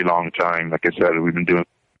very long time. Like I said, we've been doing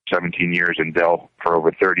 17 years in Dell for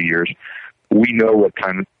over 30 years. We know what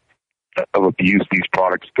kind of abuse these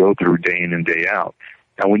products go through day in and day out.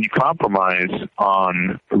 And when you compromise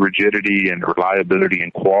on rigidity and reliability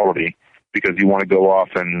and quality because you want to go off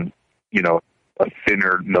and, a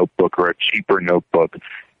thinner notebook or a cheaper notebook,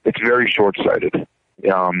 it's very short-sighted.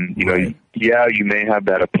 Right. Yeah, you may have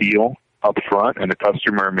that appeal up front, and the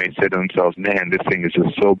customer may say to themselves, man, this thing is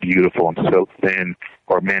just so beautiful and so thin,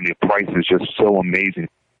 or man, the price is just so amazing.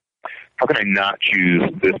 How can I not choose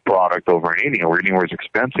this product over an Alienware? Alienware is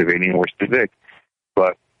expensive, Alienware is too big.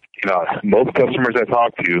 But, most customers I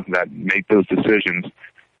talk to that make those decisions,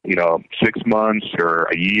 6 months or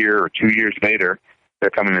a year or 2 years later,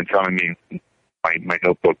 they're coming and telling me my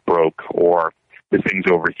notebook broke, or this thing's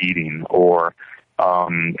overheating, or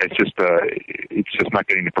it's just not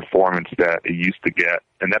getting the performance that it used to get.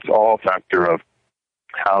 And that's all a factor of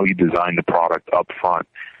how you design the product up front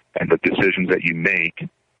and the decisions that you make,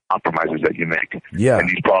 compromises that you make. Yeah. And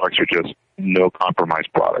these products are just no compromise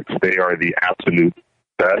products. They are the absolute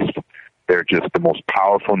best. They're just the most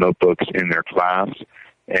powerful notebooks in their class.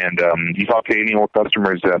 And you talk to Alienware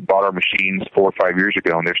customers that bought our machines 4 or 5 years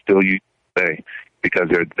ago, and they're still using today because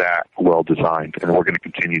they're that well designed, and we're going to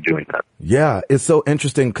continue doing that. Yeah, it's so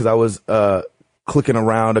interesting because I was clicking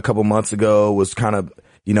around a couple months ago, was kind of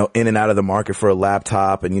in and out of the market for a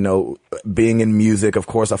laptop, and being in music, of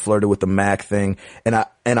course, I flirted with the Mac thing, and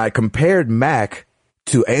I compared Mac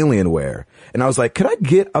to Alienware, and I was like, could I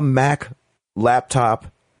get a Mac laptop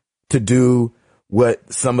to do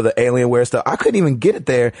what some of the Alienware stuff? I couldn't even get it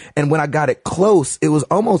there, and when I got it close, it was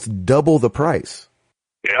almost double the price.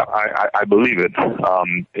 Yeah, I believe it.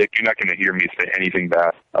 You're not going to hear me say anything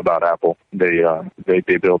bad about Apple. They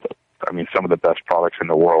build, some of the best products in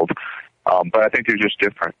the world. But I think they're just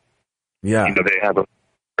different. Yeah. They have a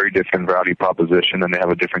very different value proposition, and they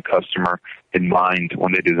have a different customer in mind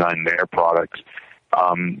when they design their products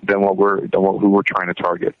than who we're trying to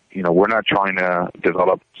target. We're not trying to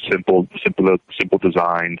develop simple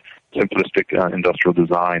design, simplistic industrial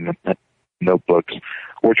design notebooks.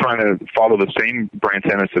 We're trying to follow the same brand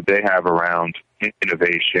tenets that they have around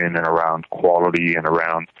innovation and around quality and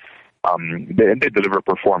around they deliver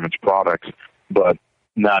performance products, but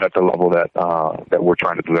not at the level that we're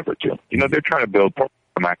trying to deliver to. They're trying to build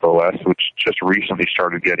Mac OS, which just recently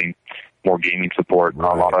started getting more gaming support.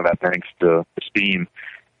 Right. A lot of that thanks to Steam,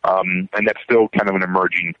 and that's still kind of an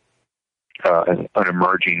emerging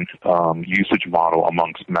usage model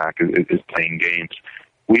amongst Mac is playing games.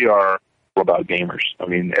 We are about gamers.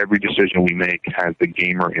 Every decision we make has the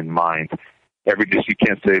gamer in mind. You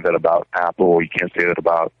can't say that about Apple, or you can't say that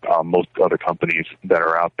about most other companies that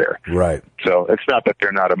are out there. Right. So it's not that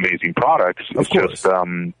they're not amazing products. It's just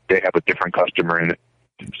they have a different customer in it.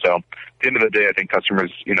 So at the end of the day, I think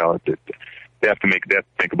customers, they have to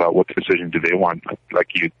think about what decision do they want. Like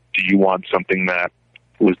do you want something that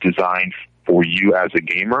was designed for you as a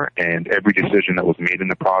gamer, and every decision that was made in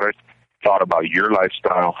the product thought about your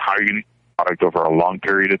lifestyle, how you're going to use the product over a long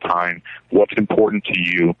period of time, what's important to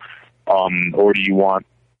you, or do you want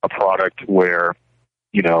a product where,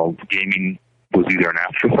 gaming was either an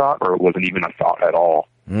afterthought or it wasn't even a thought at all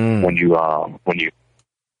when you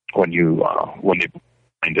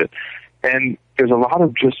find it. And there's a lot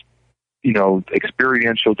of just,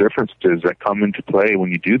 experiential differences that come into play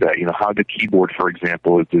when you do that. How the keyboard, for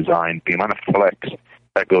example, is designed, the amount of flex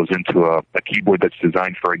that goes into a keyboard that's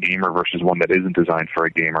designed for a gamer versus one that isn't designed for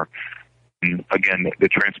a gamer. And again, the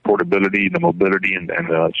transportability, the mobility, and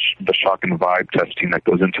the shock and vibe testing that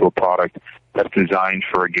goes into a product that's designed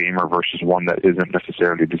for a gamer versus one that isn't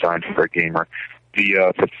necessarily designed for a gamer.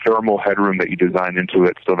 The thermal headroom that you design into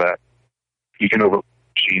it so that you can overclock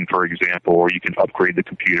the machine, for example, or you can upgrade the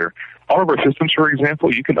computer. All of our systems, for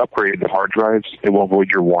example, you can upgrade the hard drives. It will void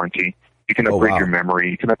your warranty. You can upgrade your memory.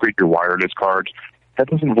 You can upgrade your wireless cards. That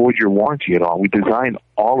doesn't void your warranty at all. We design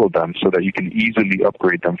all of them so that you can easily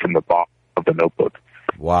upgrade them from the box of the notebook.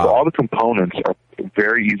 Wow. So all the components are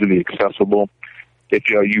very easily accessible. If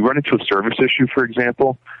you run into a service issue, for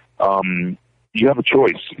example, you have a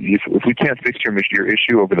choice. If we can't fix your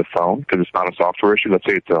issue over the phone because it's not a software issue, let's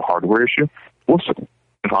say it's a hardware issue, we'll send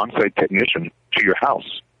an on-site technician to your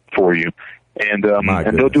house for you, and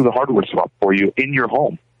they'll do the hardware swap for you in your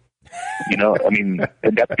home. And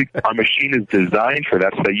our machine is designed for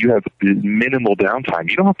that, so that you have minimal downtime.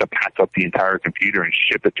 You don't have to pack up the entire computer and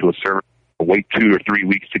ship it to a server, wait 2 or 3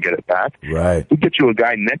 weeks to get it back. Right. We'll get you a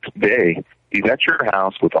guy next day. He's at your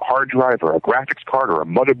house with a hard drive or a graphics card or a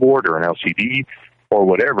motherboard or an LCD or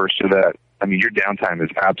whatever, so that, your downtime is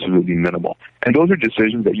absolutely minimal. And those are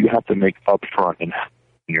decisions that you have to make up front in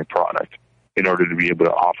your product in order to be able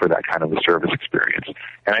to offer that kind of a service experience.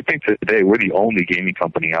 And I think that today we're the only gaming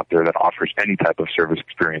company out there that offers any type of service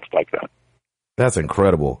experience like that. That's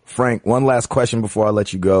incredible. Frank, one last question before I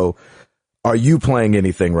let you go. Are you playing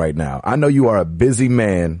anything right now? I know you are a busy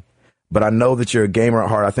man, but I know that you're a gamer at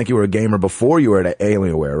heart. I think you were a gamer before you were at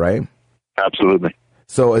Alienware, right? Absolutely.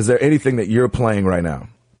 So is there anything that you're playing right now?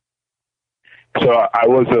 So I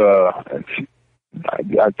was,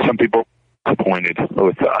 some people disappointed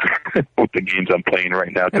with the games I'm playing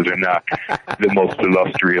right now because they're not the most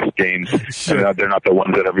illustrious games. Sure. They're not the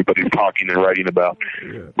ones that everybody's talking and writing about.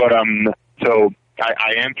 Yeah. But so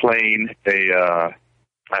I am playing I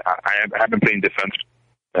have been playing defense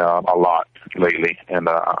a lot lately, and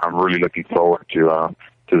I'm really looking forward to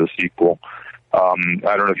the sequel. I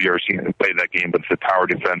don't know if you ever played that game, but it's a tower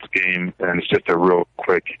defense game, and it's just a real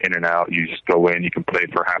quick in and out. You just go in, you can play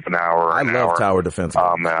for half an hour. I love tower defense.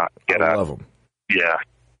 I love them. Yeah.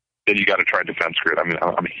 Then you got to try Defense Grid. I mean,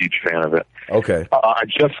 I'm a huge fan of it. Okay. I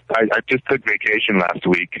just took vacation last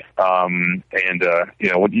week, and you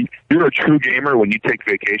know, when you're a true gamer when you take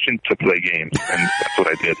vacation to play games, and that's what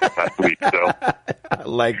I did last week. So I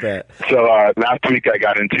like that. So last week I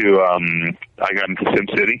got into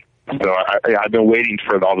SimCity. So I've been waiting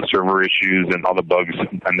for all the server issues and all the bugs,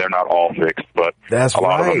 and they're not all fixed, but that's a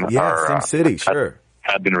lot right. of them SimCity, sure,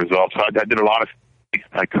 have been resolved. So I did a lot of.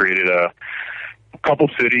 I created a couple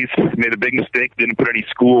cities, made a big mistake, didn't put any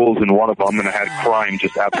schools in one of them, and I had crime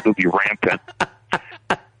just absolutely rampant.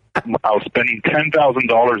 I was spending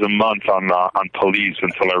 $10,000 a month on police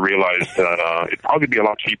until I realized that it'd probably be a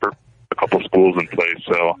lot cheaper. A couple schools in place,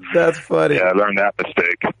 so that's funny. Yeah, I learned that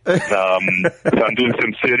mistake. So I'm doing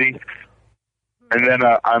SimCity, and then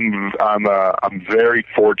I'm very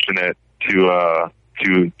fortunate to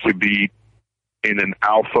be in an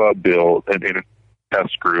alpha build and in a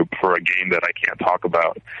test group for a game that I can't talk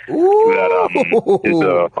about. Ooh, that is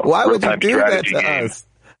a why would you do that to game. us?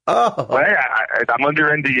 Oh, I'm under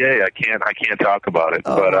NDA. I can't talk about it.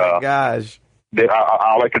 Oh but my gosh!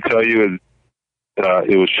 All I can tell you is.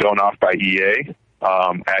 It was shown off by EA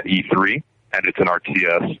at E3, and it's an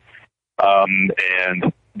RTS.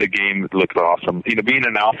 And the game looks awesome. You know, being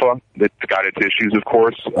an alpha, it's got its issues, of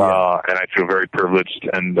course, and I feel very privileged.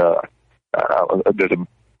 And there's a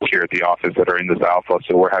here at the office that are in this alpha,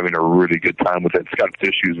 so we're having a really good time with it. It's got its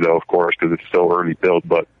issues, though, of course, because it's still early build.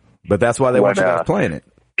 But that's why they want you guys playing it.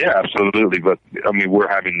 Yeah, absolutely. But I mean, we're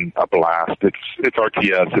having a blast. It's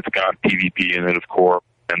RTS. It's got PvP in it, of course,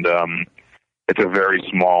 and it's a very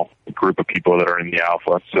small group of people that are in the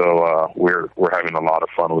alpha, so we're having a lot of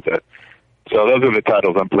fun with it. So those are the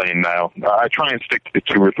titles I'm playing now. I try and stick to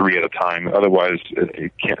 2 or 3 at a time. Otherwise,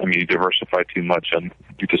 you diversify too much and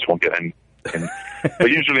you just won't get any. But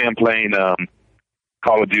usually I'm playing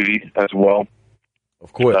Call of Duty as well.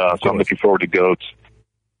 Of course. So I'm looking forward to GOATS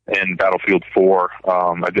and Battlefield 4.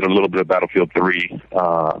 I did a little bit of Battlefield 3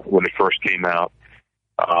 when it first came out.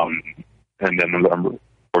 And then I'm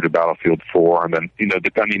to Battlefield 4, and then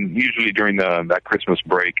usually during that Christmas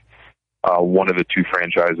break, one of the 2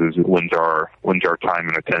 franchises wins our time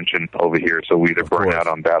and attention over here. So we either burn out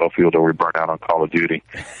on Battlefield or we burn out on Call of Duty.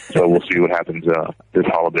 So we'll see what happens this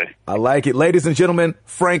holiday. I like it, ladies and gentlemen.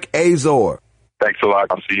 Frank Azor. Thanks a lot.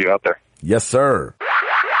 I'll see you out there. Yes, sir.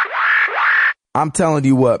 I'm telling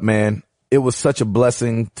you what, man. It was such a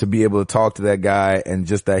blessing to be able to talk to that guy, and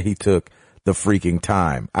just that he took the freaking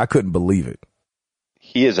time. I couldn't believe it.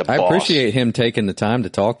 He is a boss. I appreciate him taking the time to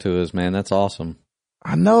talk to us, man. That's awesome.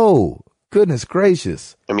 I know. Goodness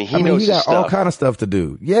gracious. I mean, he knows he got his stuff. all kind of stuff to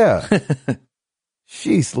do. Yeah.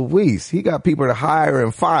 Jeez Louise. He got people to hire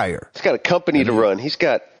and fire. He's got a company to run. He's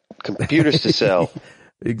got computers to sell.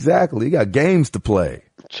 Exactly. He got games to play.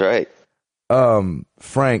 That's right.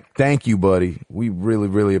 Frank, thank you, buddy. We really,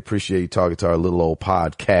 really appreciate you talking to our little old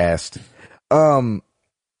podcast.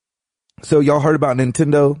 So y'all heard about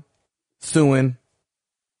Nintendo suing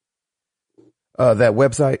that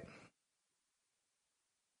website?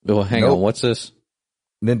 Well, hang on. What's this?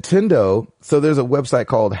 Nintendo. So there's a website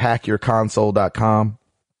called hackyourconsole.com,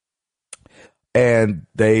 and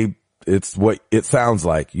it's what it sounds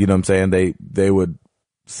like. You know what I'm saying? They would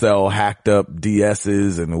sell hacked up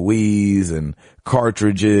DSs and Wii's and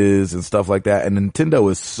cartridges and stuff like that. And Nintendo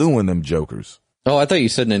is suing them jokers. Oh, I thought you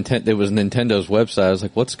said it was Nintendo's website. I was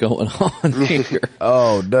like, what's going on here?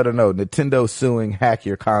 Oh, no. Nintendo suing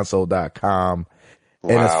hackyourconsole.com.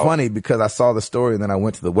 And It's funny because I saw the story and then I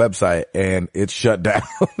went to the website and it's shut down.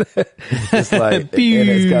 It's like, and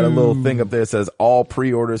it's got a little thing up there that says all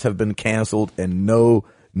pre-orders have been canceled and no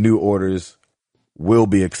new orders will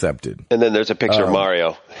be accepted. And then there's a picture of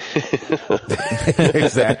Mario.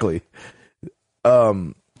 Exactly.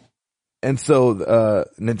 And so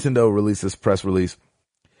Nintendo released this press release.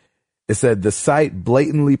 It said the site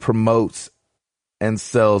blatantly promotes and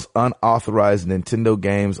sells unauthorized Nintendo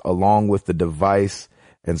games along with the device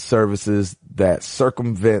and services that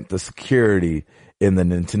circumvent the security in the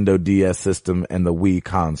Nintendo DS system and the Wii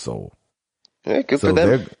console. Yeah, good for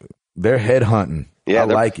them. They're headhunting. Yeah, I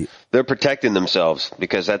like it. They're protecting themselves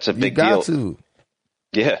because that's a big You deal. got to.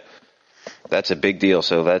 Yeah, that's a big deal.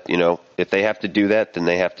 So that, if they have to do that, then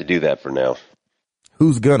they have to do that for now.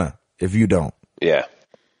 Who's gonna if you don't? Yeah.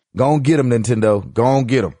 Go on get them, Nintendo. Go on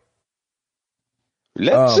get them.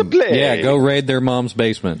 Let's play. Yeah, go raid their mom's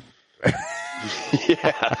basement.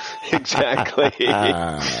 Yeah, exactly.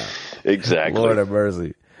 Exactly. Lord have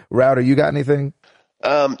mercy. Router, you got anything?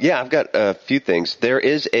 Yeah, I've got a few things. There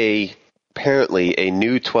is apparently a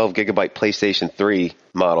new 12 gigabyte PlayStation 3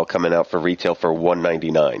 model coming out for retail for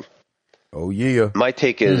 $199. Oh yeah. My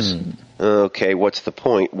take is, okay, what's the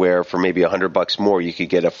point where for maybe $100 more you could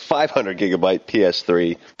get a 500 gigabyte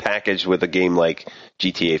PS3 packaged with a game like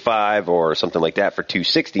GTA 5 or something like that for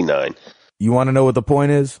 $269? You want to know what the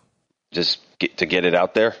point is? Just to get it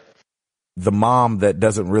out there. The mom that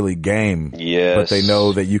doesn't really game, Yes. but they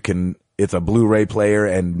know that you can. It's a Blu-ray player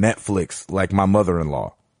and Netflix, like my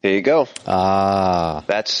mother-in-law. There you go. Ah.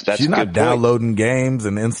 That's She's a not good point. downloading games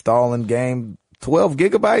and installing game. 12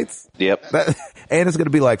 gigabytes? Yep. And it's going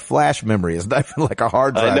to be like flash memory. It's not even like a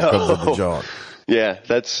hard drive comes with the jog. Yeah,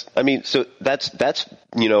 that's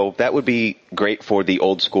that would be great for the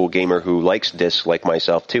old school gamer who likes discs like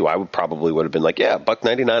myself too. I would have been like, yeah,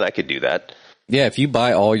 $1.99, I could do that. Yeah, if you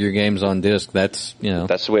buy all your games on disc, that's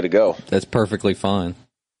That's the way to go. that's perfectly fine.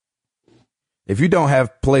 If you don't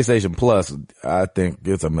have PlayStation Plus, I think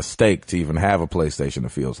it's a mistake to even have a PlayStation,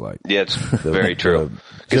 it feels like. Yeah, it's very true.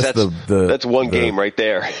 Because that's one game right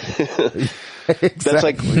there.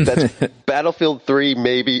 Exactly. That's Battlefield 3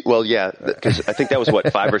 maybe. Well, yeah, because I think that was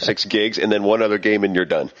 5 or 6 gigs, and then one other game and you're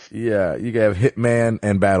done. Yeah, you can have Hitman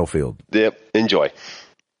and Battlefield. Yep, enjoy.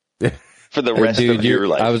 For the rest of your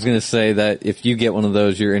life. I was going to say that if you get one of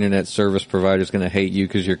those, your internet service provider is going to hate you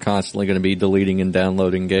because you're constantly going to be deleting and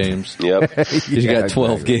downloading games. Yep. You got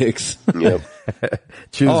 12 gigs. Yep.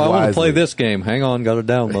 Choose I want to wisely. play this game. Hang on, got to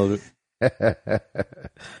download it.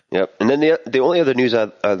 Yep. And then the only other news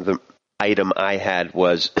the item I had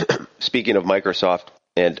was, speaking of Microsoft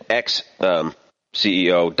and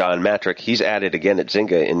CEO Don Matrick, he's at it again at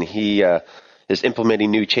Zynga, and he is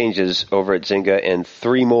implementing new changes over at Zynga, and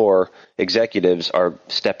 3 more executives are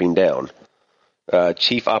stepping down.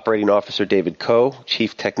 Chief Operating Officer David Koh,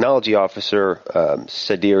 Chief Technology Officer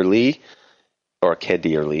Kadir Lee,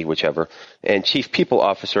 whichever, and Chief People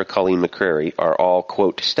Officer Colleen McCrary are all,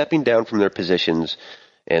 quote, stepping down from their positions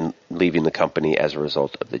and leaving the company as a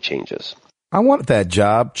result of the changes. I want that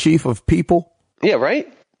job, Chief of People. Yeah, right?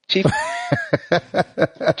 Chief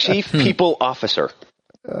People Officer.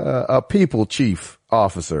 A people chief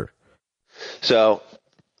officer. So,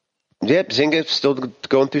 yep, Zynga's still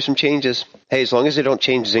going through some changes. Hey, as long as they don't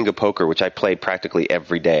change Zynga Poker, which I play practically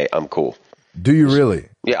every day, I'm cool. Do you really?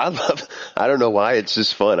 Yeah, I don't know why, it's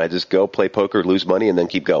just fun. I just go play poker, lose money, and then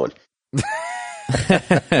keep going. Because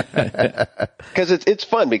it's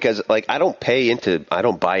fun, because like I don't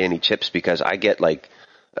buy any chips, because I get like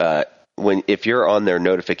if you're on their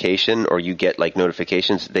notification or you get like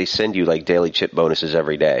notifications, they send you like daily chip bonuses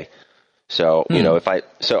every day. So,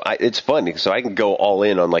 it's fun. So I can go all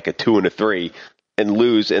in on like a 2 and a 3 and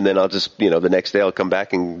lose. And then I'll just, the next day I'll come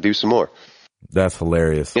back and do some more. That's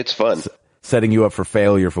hilarious. It's fun. Setting you up for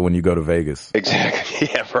failure for when you go to Vegas. Exactly.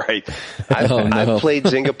 Yeah, right. I've played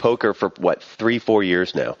Zynga Poker for 3-4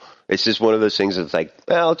 years now. It's just one of those things that's like,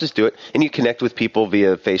 I'll just do it. And you connect with people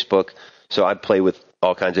via Facebook. So I play with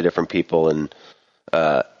all kinds of different people, and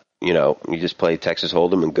you just play Texas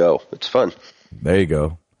Hold'em and go. It's fun. There you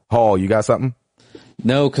go. Hall, you got something?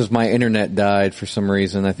 No, because my internet died for some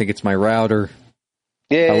reason. I think it's my router.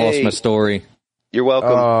 Yay. I lost my story. You're welcome.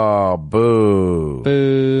 Oh, boo.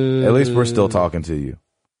 Boo. At least we're still talking to you.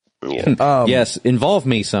 Yeah. Yes, involve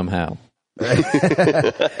me somehow.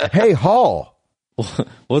 Hey, Hall.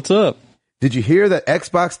 What's up? Did you hear that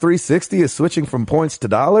Xbox 360 is switching from points to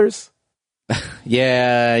dollars?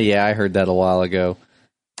 Yeah, I heard that a while ago.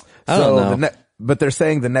 I don't know. But they're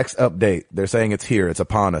saying the next update, they're saying it's here, it's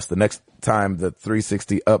upon us. The next time the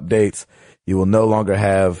 360 updates, you will no longer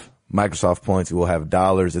have Microsoft points, you will have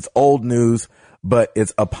dollars. It's old news, but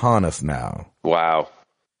it's upon us now. Wow.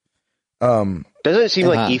 Doesn't it seem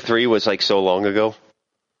like E3 was like so long ago?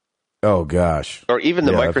 Oh gosh. Or even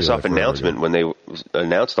the Microsoft announcement when they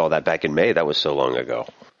announced all that back in May, that was so long ago.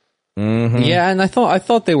 Mm-hmm. Yeah, and I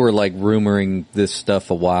thought they were like rumoring this stuff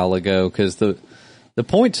a while ago, because the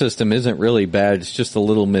point system isn't really bad. It's just a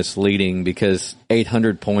little misleading, because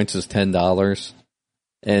 800 points is $10,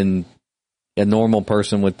 and a normal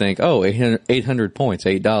person would think, 800 points,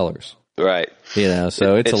 $8. Right.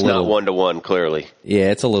 So it's a little not 1-to-1, clearly. Yeah,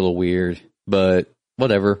 it's a little weird, but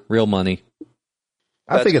whatever. Real money.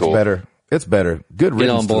 I think it's cool. better. It's better. Good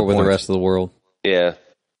riddance. Get on board with the rest of the world. Yeah.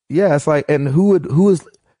 Yeah, it's like, and who is,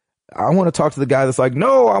 I want to talk to the guy that's like,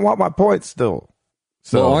 no, I want my points still.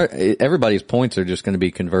 So well, everybody's points are just going to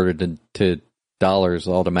be converted to dollars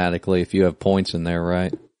automatically if you have points in there,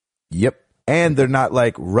 right? Yep. And they're not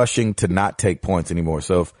like rushing to not take points anymore.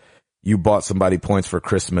 So if you bought somebody points for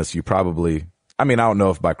Christmas, you probably, I mean, I don't know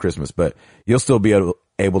if by Christmas, but you'll still be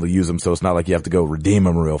able to use them. So it's not like you have to go redeem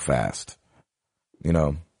them real fast, you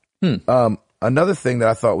know? Another thing that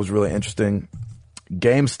I thought was really interesting,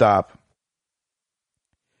 GameStop.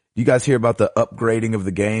 You guys hear about the upgrading of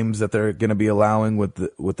the games that they're going to be allowing with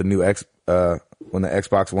the new when the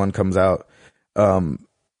Xbox One comes out?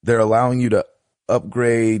 They're allowing you to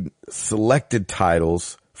upgrade selected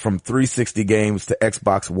titles from 360 games to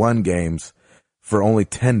Xbox One games for only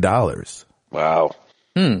 $10. Wow.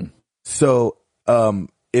 So,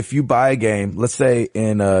 if you buy a game, let's say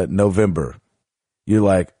in November, you're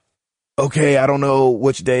like, okay, I don't know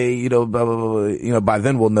which day, you know, blah, blah, blah, you know, by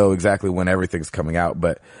then we'll know exactly when everything's coming out.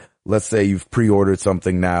 But let's say you've pre-ordered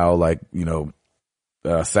something now, like, you know,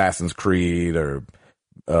 Assassin's Creed or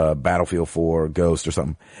Battlefield 4, Ghost or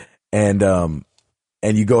something.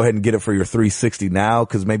 And you go ahead and get it for your 360 now,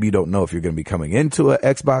 because maybe you don't know if you're going to be coming into an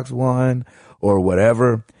Xbox One or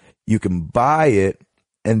whatever. You can buy it,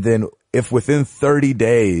 and then if within 30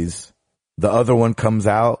 days the other one comes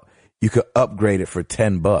out, you could upgrade it for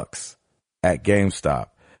 $10 at GameStop.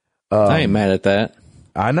 I ain't mad at that.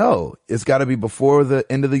 I know. It's got to be before the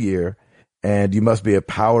end of the year, and you must be a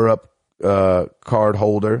power-up card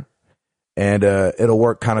holder, and it'll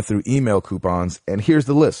work kind of through email coupons. And here's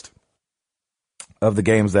the list of the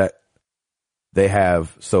games that they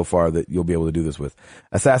have so far that you'll be able to do this with: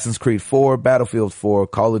 Assassin's Creed 4, Battlefield 4,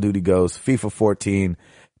 Call of Duty Ghosts, FIFA 14,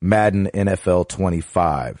 Madden NFL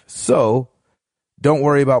 25. So don't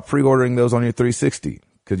worry about pre-ordering those on your 360,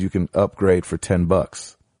 because you can upgrade for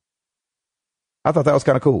 $10. I thought that was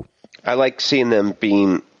kind of cool. I like seeing them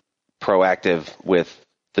being proactive with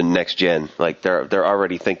the next gen. Like they're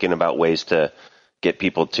already thinking about ways to get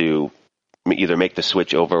people to either make the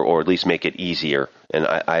switch over or at least make it easier. And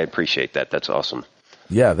I appreciate that. That's awesome.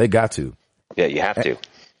 Yeah, they got to. Yeah, you have to.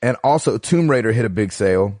 And also, Tomb Raider hit a big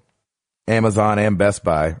sale. Amazon and Best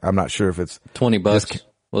Buy. I'm not sure if it's $20.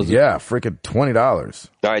 Yeah, freaking $20.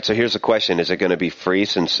 All right, so here's the question. Is it going to be free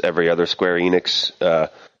since every other Square Enix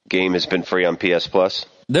game has been free on PS Plus?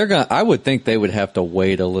 I would think they would have to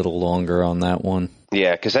wait a little longer on that one.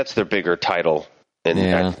 Yeah, because that's their bigger title and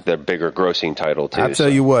their bigger grossing title, too. I'll tell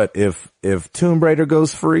you what, if Tomb Raider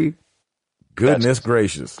goes free, goodness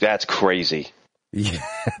gracious. That's crazy. Yeah,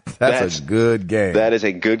 that's a good game. That is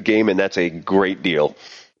a good game, and that's a great deal.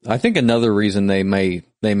 I think another reason they may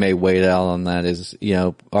wait out on that is, you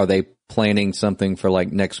know, are they planning something for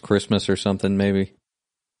like next Christmas or something maybe?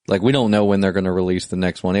 Like, we don't know when they're going to release the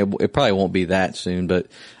next one. It probably won't be that soon, but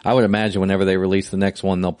I would imagine whenever they release the next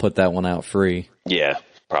one, they'll put that one out free. Yeah,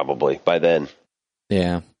 probably by then.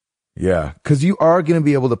 Yeah. Yeah, because you are going to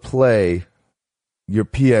be able to play your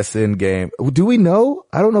PSN game. Do we know?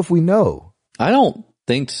 I don't know if we know. I don't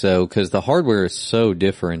think so, because the hardware is so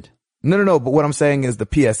different. No. But what I'm saying is the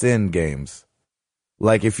PSN games.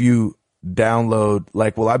 Like, if you download,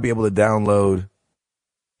 like, will I be able to download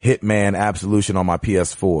Hitman Absolution on my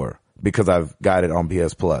PS4 because I've got it on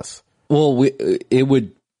PS Plus? Well,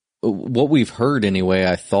 what we've heard anyway,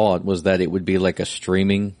 I thought, was that it would be like a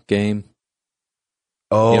streaming game.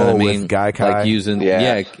 Oh, you know what I mean? With Gaikai? Like using,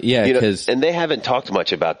 yeah, because... and they haven't talked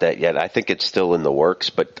much about that yet. I think it's still in the works,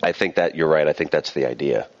 but I think that you're right. I think that's the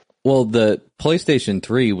idea. Well, the PlayStation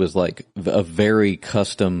 3 was like a very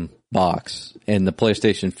custom box, and the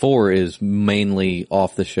PlayStation 4 is mainly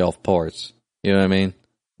off-the-shelf parts. You know what I mean?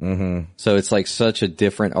 Mm-hmm. So it's like such a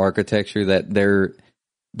different architecture that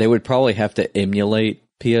they would probably have to emulate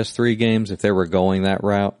PS3 games if they were going that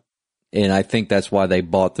route. And I think that's why they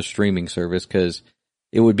bought the streaming service, because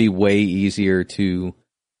it would be way easier to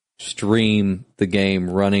stream the game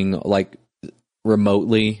running like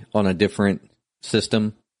remotely on a different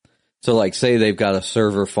system. So like, say they've got a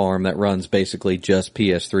server farm that runs basically just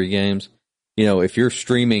PS3 games. You know, if you're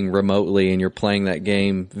streaming remotely and you're playing that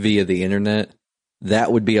game via the internet,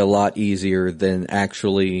 that would be a lot easier than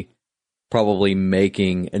actually probably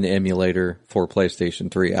making an emulator for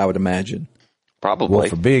PlayStation 3, I would imagine. Probably. Well,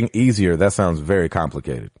 for being easier, that sounds very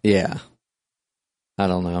complicated. Yeah. I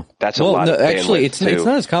don't know. That's a lot of actually, bandwidth, it's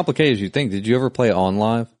not as complicated as you think. Did you ever play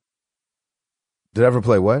OnLive? Did I ever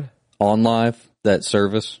play what? OnLive, that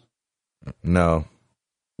service? No.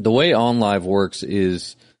 The way OnLive works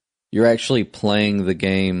is you're actually playing the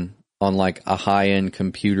game on like a high-end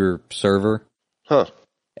computer server. Huh.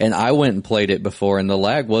 And I went and played it before, and the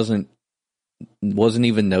lag wasn't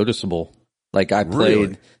even noticeable. Like I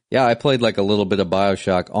played, Really? I played like a little bit of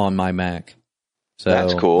BioShock on my Mac. So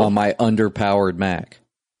That's cool. On my underpowered Mac.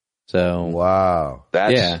 So Wow.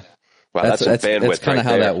 That's some bandwidth. That's kind of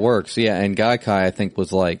how there. that works. Yeah, and Gaikai I think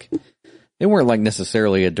was like, they weren't like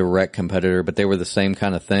necessarily a direct competitor, but they were the same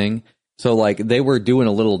kind of thing. So like they were doing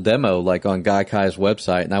a little demo like on Gaikai's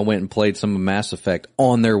website, and I went and played some of Mass Effect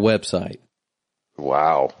on their website.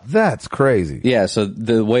 Wow. That's crazy. Yeah, so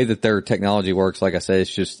the way that their technology works, like I said,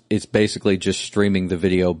 it's basically just streaming the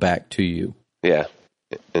video back to you. Yeah.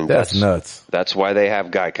 And That's nuts. That's why they have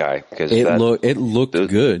Gaikai, because It looked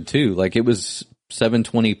good too. Like it was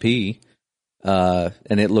 720p,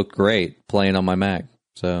 and it looked great playing on my Mac.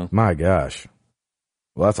 So My gosh.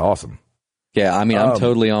 Well, that's awesome. yeah, I mean, I'm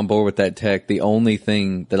totally on board with that tech. The only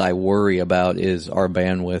thing that I worry about is our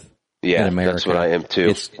bandwidth in America. That's what I am too.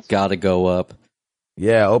 It's got to go up.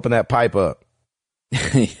 Yeah, open that pipe up.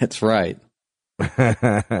 That's right.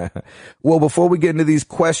 Well, before we get into these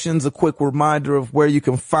questions, a quick reminder of where you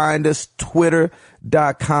can find us: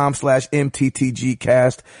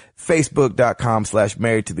 twitter.com/MTTGcast,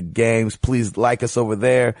 facebook.com/married to the games. Please like us over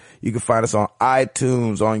there. You can find us on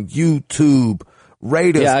iTunes, on YouTube.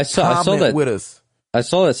 Rate us. Yeah, I saw comment that. with us. I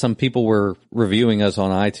saw that some people were reviewing us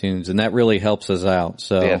on iTunes, and that really helps us out.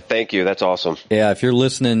 So Yeah, thank you. That's awesome. yeah, if you're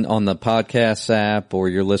listening on the podcast app or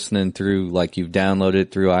you're listening through, like you've downloaded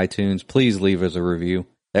it through iTunes, please leave us a review.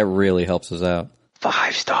 That really helps us out.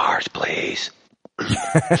 5 stars, please.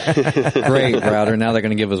 Great, Router. Now they're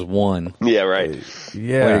going to give us 1. Yeah, right.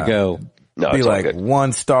 Yeah. Way to go. No, Be it's all like good.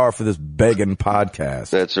 1 star for this begging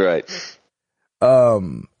podcast. That's right.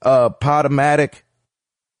 Podomatic.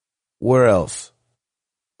 Where else?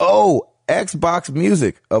 Oh, Xbox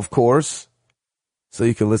Music, of course. So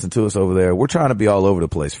you can listen to us over there. We're trying to be all over the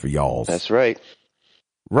place for y'all. That's right.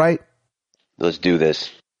 Right? Let's do this.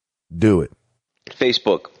 Do it.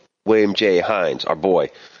 Facebook, William J. Hines, our boy.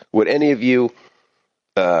 Would any of you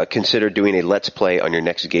consider doing a Let's Play on your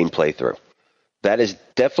next game playthrough? That is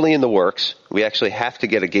definitely in the works. We actually have to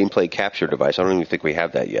get a gameplay capture device. I don't even think we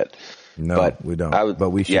have that yet. No, But we don't. But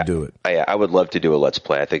we should do it. I would love to do a Let's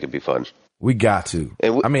Play. I think it'd be fun. We got to.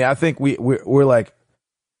 And I mean, I think we're like,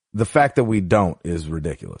 the fact that we don't is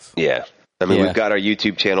ridiculous. Yeah. I mean, Yeah. we've got our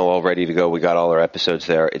YouTube channel all ready to go. We got all our episodes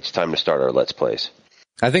there. It's time to start our Let's Plays.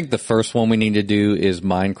 I think the first one we need to do is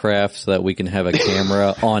Minecraft so that we can have a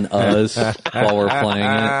camera on us while we're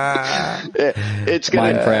playing it. It's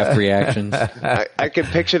gonna, Minecraft reactions. I can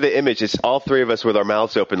picture the image. It's all 3 of us with our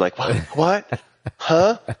mouths open like, what?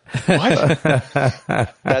 Huh? What?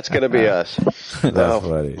 That's going to be us. That's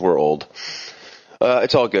funny. We're old.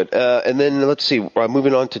 It's all good. And then let's see.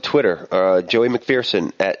 Moving on to Twitter. Joey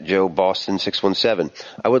McPherson at JoeBoston617.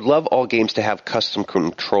 I would love all games to have custom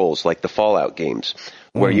controls like the Fallout games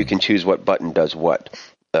where you can choose what button does what.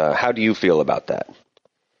 How do you feel about that?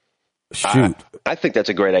 Shoot. I think that's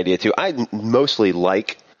a great idea too. I mostly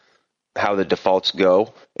like how the defaults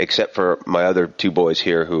go, except for my other 2 boys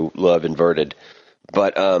here who love inverted.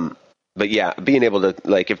 But yeah, being able to,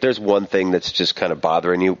 like, if there's one thing that's just kind of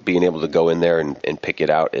bothering you, being able to go in there and pick it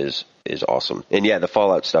out is awesome. And yeah, the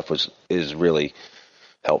Fallout stuff is really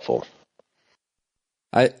helpful.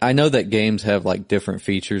 I know that games have like different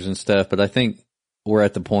features and stuff, but I think we're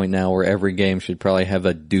at the point now where every game should probably have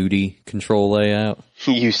a duty control layout.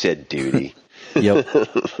 You said duty. Yep.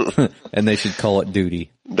 And they should call it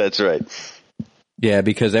duty. That's right. Yeah,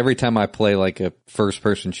 because every time I play like a first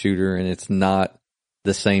person shooter and it's not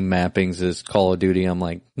the same mappings as Call of Duty, I'm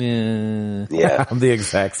like, Yeah. I'm the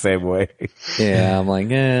exact same way. yeah, I'm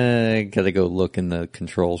like, I gotta go look in the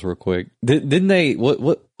controls real quick. Didn't they,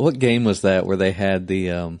 what game was that where they had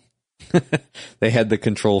the, they had the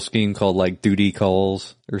control scheme called like duty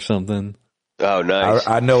calls or something? Oh, nice.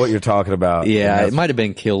 I know what you're talking about. Yeah, it might have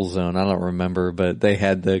been Killzone. I don't remember, but they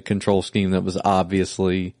had the control scheme that was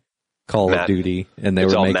obviously Call of Duty, and they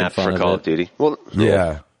it's were all making mapped fun for of Call it. of Duty. Well,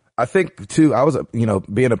 Yeah. I think too, I was,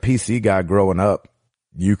 being a PC guy growing up,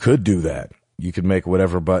 you could do that. You could make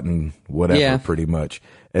whatever button, whatever, Yeah. pretty much.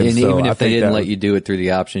 And so even I if they think didn't that let you do it through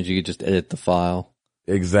the options, you could just edit the file.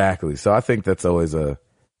 Exactly. So I think that's always a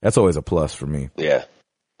plus for me. Yeah.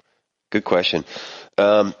 Good question.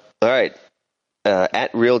 All right.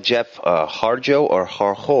 At Real Jeff, Harjo or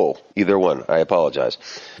Harho, either one. I apologize.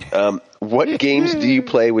 What games do you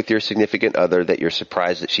play with your significant other that you're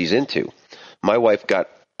surprised that she's into? My wife got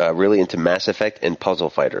really into Mass Effect and Puzzle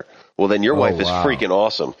Fighter. Well, then your wife is wow. freaking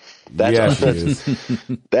awesome. That's She is.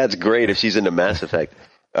 that's great if she's into Mass Effect.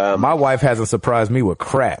 My wife hasn't surprised me with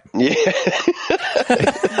crap. Yeah.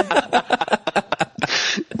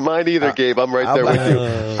 Mine either, Gabe. I'm right there with you.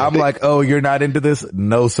 I'm like, oh, you're not into this?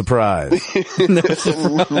 No surprise.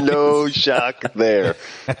 No shock there.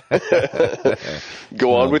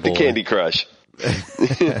 Go on with the Candy Crush.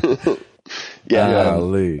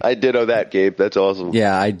 I ditto that, Gabe. That's awesome.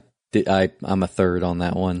 Yeah, I'm a third on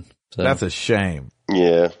that one. So. That's a shame.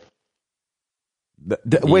 Yeah.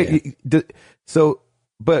 Wait,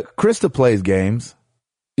 but Krista plays games.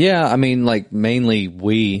 Yeah, I mean, like mainly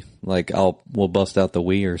Wii. Like we'll bust out the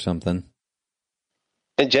Wii or something.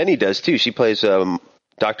 And Jenny does too. She plays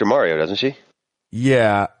Dr. Mario, doesn't she?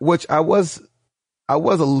 Yeah, which I was a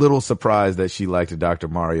little surprised that she liked Dr.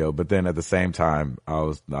 Mario, but then at the same time,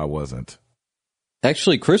 I wasn't.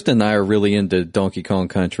 Actually, Krista and I are really into Donkey Kong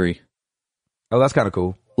Country. Oh, that's kind of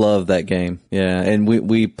cool. Love that game. Yeah, and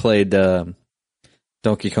we played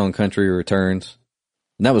Donkey Kong Country Returns.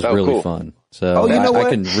 And that was really cool. fun. So you know what?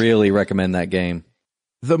 I can really recommend that game.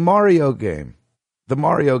 The Mario game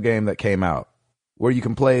that came out, where you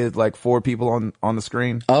can play like 4 people on the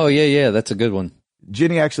screen. Oh, yeah, that's a good one.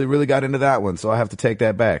 Jenny actually really got into that one, so I have to take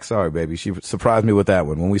that back. Sorry, baby. She surprised me with that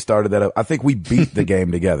one. When we started that up, I think we beat the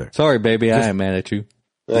game together. Sorry, baby. I am mad at you.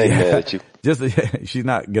 I ain't mad at you. She's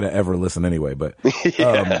not going to ever listen anyway, but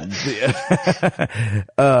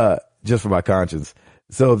just for my conscience.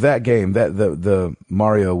 So that game, the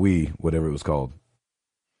Mario Wii, whatever it was called.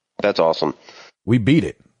 That's awesome. We beat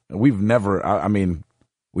it. We've never, I mean,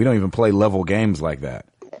 we don't even play level games like that.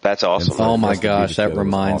 That's awesome. Oh my gosh, that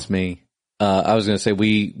reminds me. I was going to say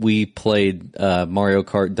we played Mario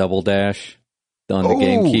Kart Double Dash on the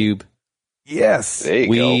GameCube. Yes. There you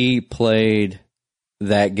we played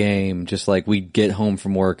that game just like we'd get home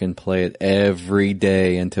from work and play it every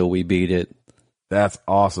day until we beat it. That's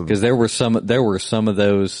awesome. Because there were some of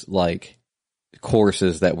those like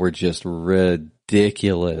courses that were just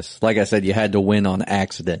ridiculous. Like I said, you had to win on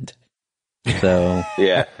accident. So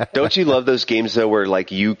yeah. Don't you love those games though where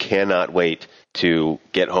like you cannot wait to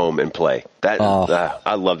get home and play? That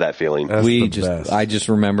I love that feeling. I just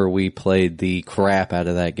remember we played the crap out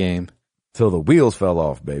of that game. Till the wheels fell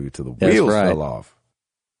off, baby. Till the wheels fell off.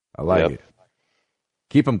 I like it.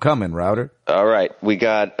 Keep them coming, Router. All right. We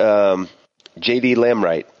got JD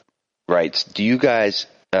Lamright writes, do you guys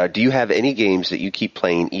do you have any games that you keep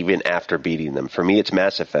playing even after beating them? For me, it's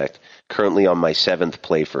Mass Effect, currently on my 7th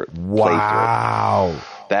playthrough. Wow.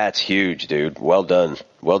 That's huge, dude. Well done.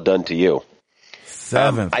 Well done to you.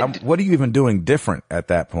 7th. What are you even doing different at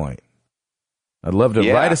that point? I'd love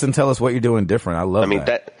to write us and tell us what you're doing different. I love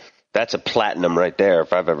that. That's a platinum right there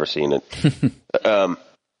if I've ever seen it.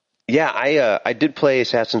 I did play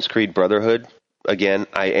Assassin's Creed Brotherhood again.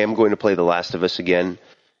 I am going to play The Last of Us again.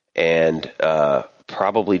 And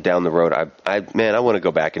probably down the road, I want to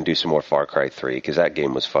go back and do some more Far Cry 3 because that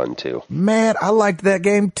game was fun too. Man, I liked that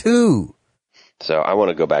game too. So I want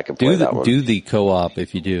to go back and play that one. Do the co-op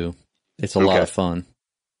if you do. It's a lot of fun.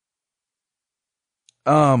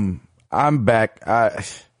 I'm back.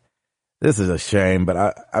 This is a shame,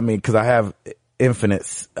 but I mean, cause I have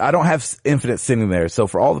Infinite. I don't have Infinite sitting there. So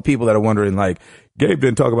for all the people that are wondering, like, Gabe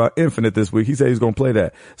didn't talk about Infinite this week. He said he's going to play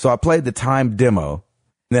that. So I played the timed demo,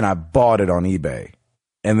 and then I bought it on eBay.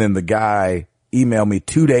 And then the guy emailed me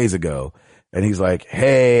 2 days ago, and he's like,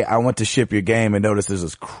 hey, I went to ship your game and noticed there's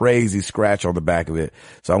this crazy scratch on the back of it.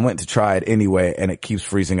 So I went to try it anyway, and it keeps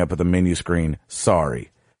freezing up at the menu screen.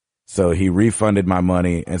 Sorry. So he refunded my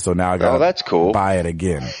money, and so now I got to buy it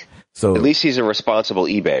again. So at least he's a responsible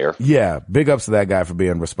eBayer. Yeah, big ups to that guy for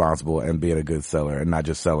being responsible and being a good seller and not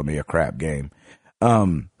just selling me a crap game.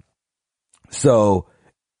 So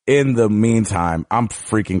in the meantime, I'm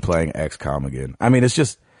freaking playing XCOM again. I mean, it's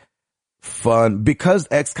just fun because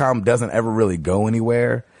XCOM doesn't ever really go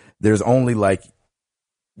anywhere. There's only like,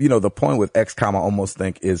 the point with XCOM I almost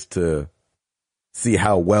think is to see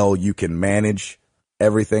how well you can manage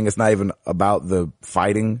everything. It's not even about the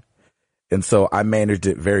fighting. And so I managed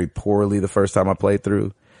it very poorly the first time I played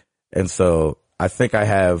through. And so I think I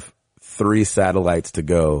have 3 satellites to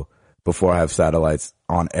go before I have satellites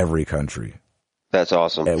on every country. That's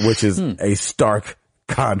awesome. Which is a stark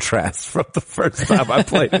contrast from the first time I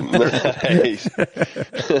played it.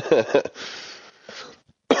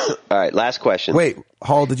 All right, last question. Wait,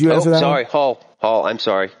 Hall, did you answer that? Sorry, Hall, I'm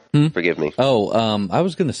sorry. Forgive me. I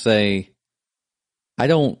was going to say, I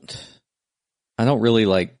don't really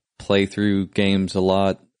like play through games a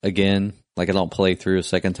lot again. Like I don't play through a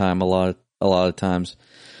second time a lot of times.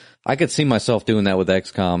 I could see myself doing that with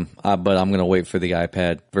XCOM, but I'm going to wait for the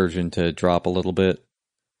iPad version to drop a little bit.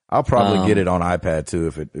 I'll probably get it on iPad too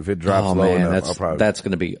if it drops low enough. That's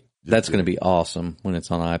going to be awesome when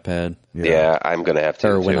it's on iPad. Yeah, I'm going to have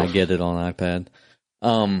to. Or when I get it on iPad.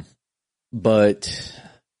 But,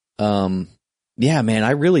 yeah, man,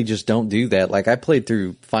 I really just don't do that. Like, I played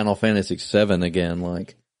through Final Fantasy VII again,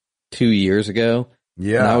 like, 2 years ago.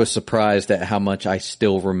 Yeah. And I was surprised at how much I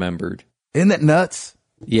still remembered. Isn't that nuts?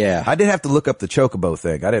 Yeah. I did have to look up the Chocobo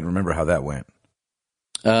thing. I didn't remember how that went.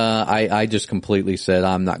 I just completely said,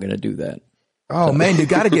 I'm not going to do that. Oh, man, you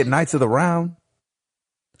got to get Knights of the Round.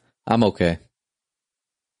 I'm okay.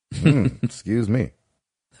 Excuse me.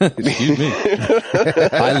 Excuse me.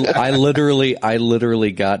 I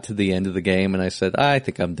literally got to the end of the game and I said, I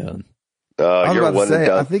think I'm done. I was You're about one to and say,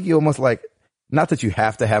 done. I think you almost like, not that you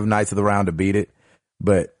have to have Knights of the Round to beat it,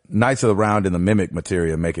 but Knights of the Round and the Mimic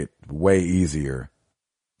materia make it way easier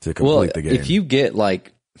to complete the game. If you get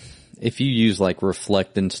like, if you use like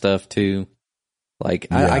Reflect and stuff too, like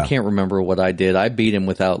I can't remember what I did. I beat him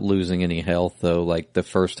without losing any health though. Like the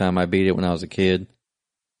first time I beat it when I was a kid,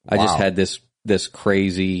 I just had this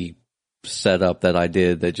crazy setup that I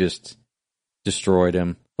did that just destroyed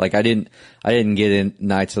him. Like I didn't get in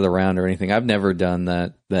Knights of the Round or anything. I've never done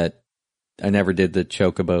that I never did the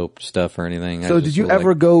Chocobo stuff or anything. So did you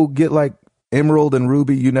ever go get like Emerald and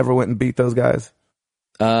Ruby? You never went and beat those guys?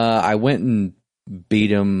 I went and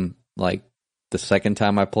beat him like the second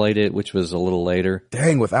time I played it, which was a little later.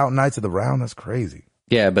 Dang, without Knights of the Round, that's crazy.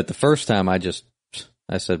 Yeah, but the first time I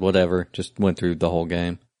said whatever, just went through the whole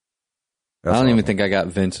game. I don't even think I got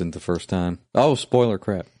Vincent the first time. Oh, spoiler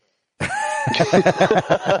crap. That's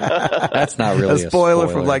not really a spoiler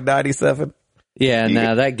from like 97.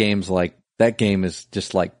 Yeah, that game is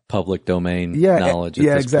just like public domain knowledge.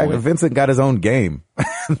 Yeah, exactly. Point. Vincent got his own game,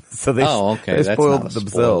 so they That's spoiled not a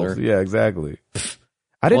themselves. spoiler. Yeah, exactly.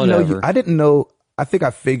 I didn't know. I think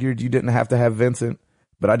I figured you didn't have to have Vincent,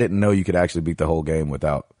 but I didn't know you could actually beat the whole game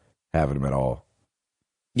without having him at all.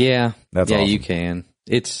 Yeah, That's awesome. You can.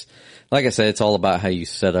 It's like I said, it's all about how you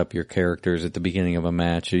set up your characters at the beginning of a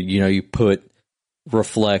match. You put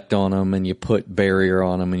Reflect on them and you put Barrier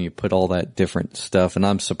on them and you put all that different stuff. And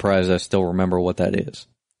I'm surprised I still remember what that is.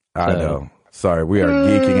 I know. Sorry, we are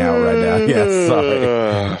geeking out right now.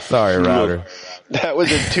 Yeah, sorry, Router. That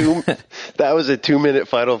was a 2-minute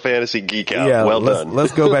Final Fantasy geek out. Yeah, well done.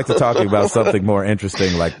 Let's go back to talking about something more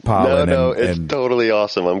interesting like Pollen. It's totally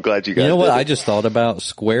awesome. I'm glad you guys. You know what did it. I just thought about?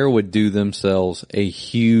 Square would do themselves a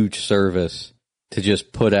huge service to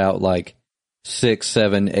just put out like 6,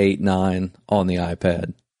 7, 8, 9 on the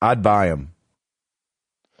iPad. I'd buy them.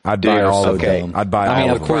 I'd buy all of them. I'd buy all of them. I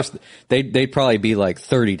mean, of course, they'd probably be like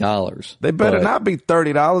 $30. They better not be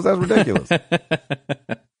 $30. That's ridiculous.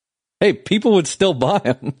 Hey, people would still buy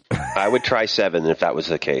them. I would try 7 if that was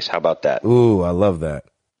the case. How about that? Ooh, I love that.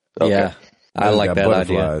 Okay. Yeah, I like that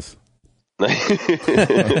butterflies.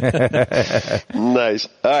 idea. Nice.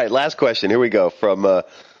 All right, last question. Here we go from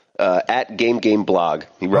at Game Blog.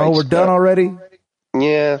 He writes, we're done already?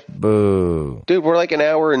 Yeah. Boo. Dude, we're like an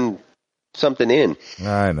hour and something in.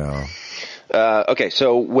 I know. Okay,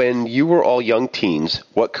 so when you were all young teens,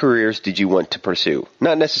 what careers did you want to pursue?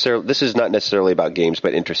 This is not necessarily about games,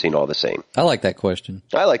 but interesting all the same. I like that question.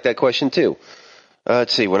 I like that question too.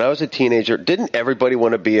 Let's see. When I was a teenager, didn't everybody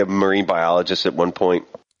want to be a marine biologist at one point?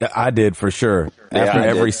 I did for sure. After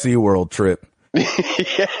every SeaWorld trip.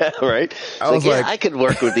 Yeah, right? I was like, I could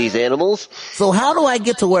work with these animals. So how do I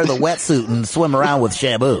get to wear the wetsuit and swim around with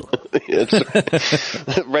Shabu?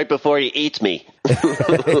 Right before he eats me.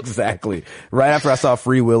 Exactly. Right after I saw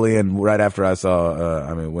Free Willy and right after I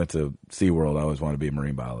saw, went to SeaWorld, I always wanted to be a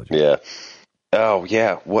marine biologist. Yeah. Oh,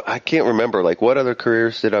 yeah. I can't remember. Like, what other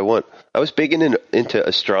careers did I want? I was big into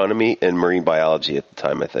astronomy and marine biology at the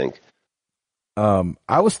time, I think.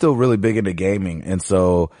 I was still really big into gaming, and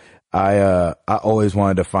so I always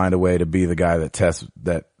wanted to find a way to be the guy that tests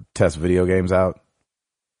video games out.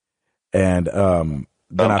 And then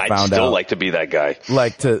I found I'd still out like to be that guy.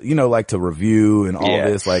 like to review and all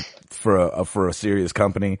this, like for a serious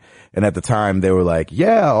company. And at the time they were like,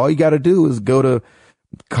 yeah, all you got to do is go to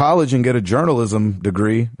college and get a journalism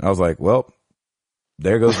degree. I was like, well,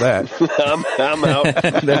 there goes that. I'm out.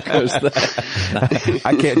 There goes that.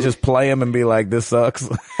 I can't just play them and be like, this sucks.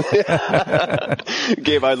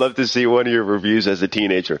 Gabe, I'd love to see one of your reviews as a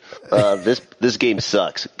teenager. This game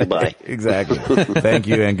sucks. Goodbye. Exactly. Thank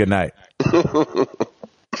you and good night.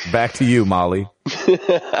 Back to you, Molly.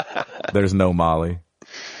 There's no Molly.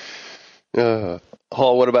 Hall,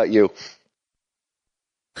 what about you?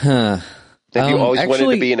 Huh. Have you always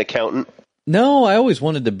wanted to be an accountant? No, I always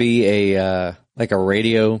wanted to be a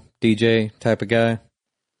radio DJ type of guy.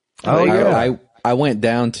 Oh, yeah. I went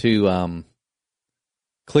down to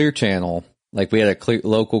Clear Channel. Like we had a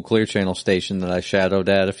local Clear Channel station that I shadowed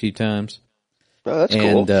at a few times. Oh, that's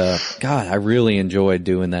and, cool. God, I really enjoyed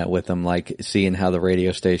doing that with them, like seeing how the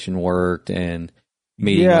radio station worked and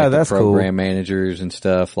meeting the program managers and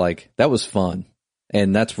stuff. Like, that was fun.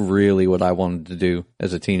 And that's really what I wanted to do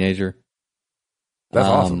as a teenager. That's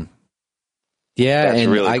awesome. Yeah. That's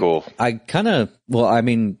and really cool. I kind of,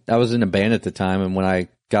 I was in a band at the time, and when I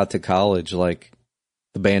got to college, like,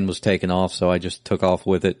 the band was taking off, so I just took off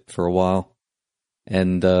with it for a while.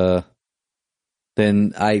 And,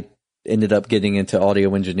 then I ended up getting into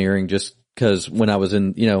audio engineering just because when I was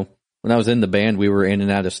in the band, we were in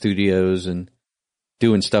and out of studios and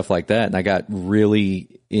doing stuff like that. And I got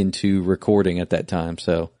really into recording at that time.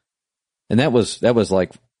 So, and that was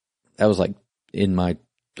like in my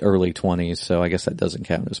early 20s. So I guess that doesn't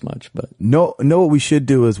count as much, but know what we should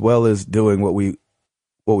do as well as doing what we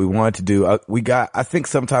wanted to do. I think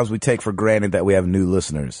sometimes we take for granted that we have new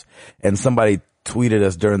listeners, and somebody tweeted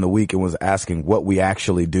us during the week and was asking what we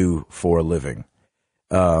actually do for a living.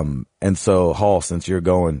 And so, Hall, since you're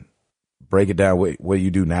going, break it down. What do you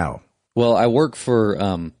do now? Well, I work for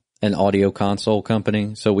an audio console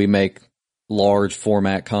company, so we make large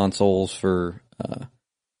format consoles for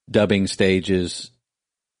dubbing stages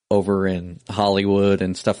over in Hollywood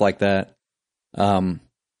and stuff like that.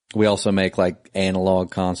 We also make like analog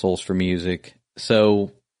consoles for music.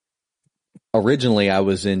 So originally I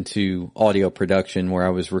was into audio production, where I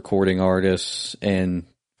was recording artists and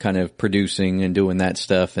kind of producing and doing that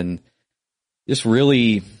stuff. And just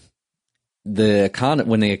really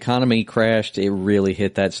when the economy crashed, it really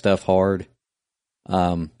hit that stuff hard.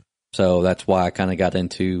 So that's why I kind of got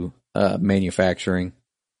into manufacturing.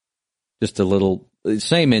 Just a little,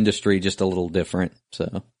 same industry, just a little different.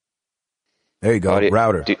 So there you go.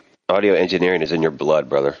 Router. Audio engineering is in your blood,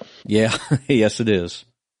 brother. Yeah. Yes, it is.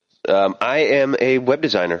 I am a web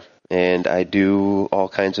designer, and I do all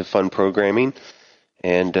kinds of fun programming.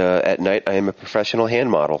 And at night, I am a professional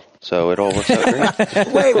hand model, so it all works out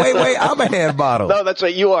great. Wait! I'm a hand model. No, that's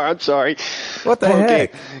right. You are. I'm sorry. What the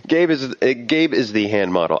heck? Gabe is the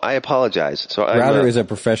hand model. I apologize. So Router is a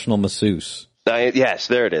professional masseuse. Yes,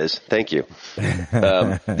 there it is. Thank you.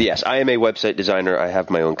 Yes, I am a website designer. I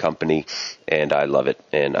have my own company, and I love it,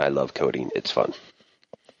 and I love coding. It's fun.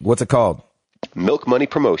 What's it called? Milk Money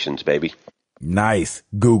Promotions, baby. Nice.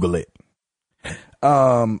 Google it.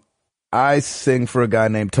 I sing for a guy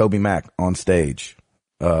named Toby Mac on stage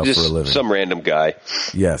Just for a living. Some random guy.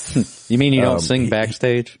 Yes. You mean you don't sing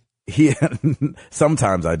backstage?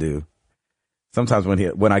 Sometimes I do. Sometimes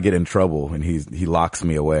when I get in trouble and he locks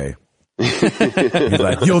me away. He's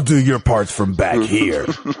like, "You'll do your parts from back here."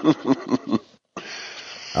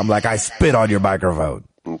 I'm like, "I spit on your microphone."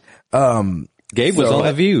 Gabe was on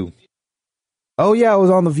The View. Oh yeah, I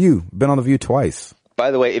was on The View. Been on The View twice.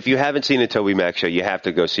 By the way, if you haven't seen a Toby Mac show, you have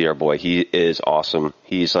to go see our boy. He is awesome.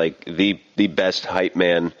 He's like the best hype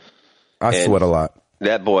man. I sweat a lot.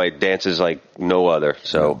 That boy dances like no other.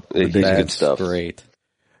 So he's good stuff. Great.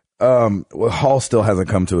 Well, Hall still hasn't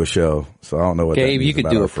come to a show, so I don't know what that Gabe, means you could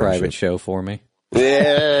about do our a private friendship. show for me.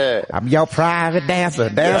 Yeah. I'm your private dancer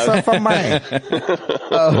for man.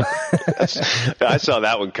 I saw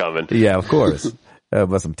that one coming. Yeah, of course.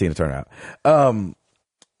 But some Tina Turner out.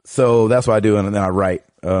 So that's what I do, and then I write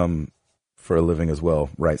for a living as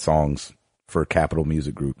well. Write songs for Capitol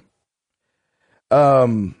Music Group.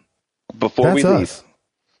 Before we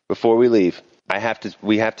leave,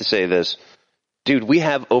 we have to say this. Dude, we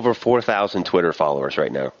have over 4,000 Twitter followers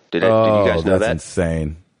right now. Did you guys know that? That's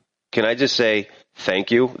insane. Can I just say thank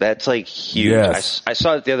you? That's like huge. Yes. I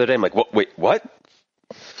saw it the other day. I'm like, wait, what?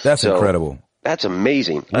 That's incredible. That's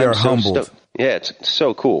amazing. We are humbled. Yeah, it's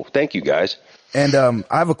so cool. Thank you, guys. And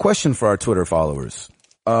I have a question for our Twitter followers.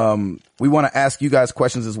 We want to ask you guys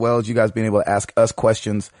questions as well as you guys being able to ask us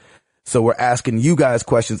questions. So we're asking you guys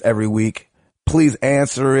questions every week. Please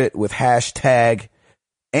answer it with hashtag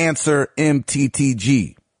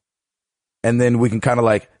 #AnswerMTTG. And then we can kind of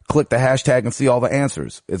like click the hashtag and see all the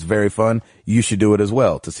answers. It's very fun. You should do it as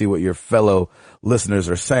well to see what your fellow listeners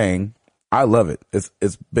are saying. I love it. It's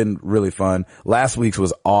been really fun. Last week's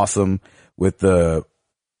was awesome with the,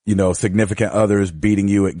 significant others beating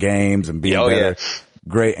you at games and being better. Yeah.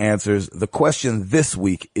 Great answers. The question this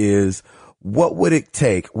week is, what would it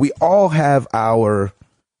take? We all have our,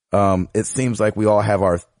 it seems like we all have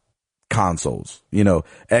our consoles.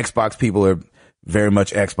 Xbox people are very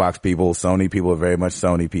much Xbox people. Sony people are very much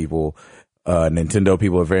Sony people. Nintendo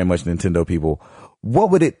people are very much Nintendo people. What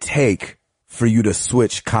would it take for you to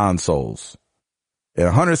switch consoles? At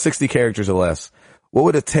 160 characters or less, what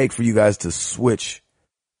would it take for you guys to switch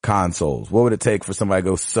consoles? What would it take for somebody to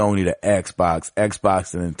go Sony to Xbox,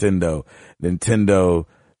 Xbox to Nintendo, Nintendo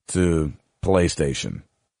to PlayStation?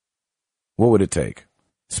 What would it take?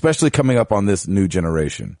 Especially coming up on this new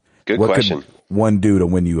generation. Good what question. Could one do to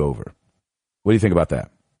win you over? What do you think about that?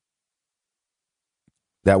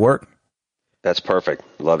 That work? That's perfect.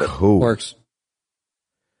 Love it. Cool. Works.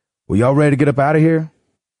 Well, y'all ready to get up out of here?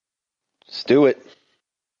 Let's do it.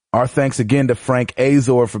 Our thanks again to Frank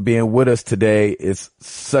Azor for being with us today. It's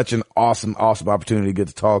such an awesome opportunity to get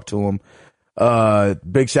to talk to him.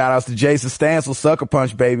 Big shout outs to Jason Stansel, Sucker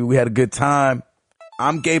Punch, baby. We had a good time.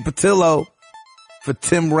 I'm Gabe Patillo for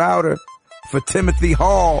Tim Router, for Timothy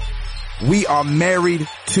Hall. We are married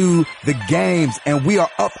to the games, and we are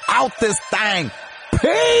up out this thing.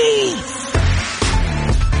 Peace!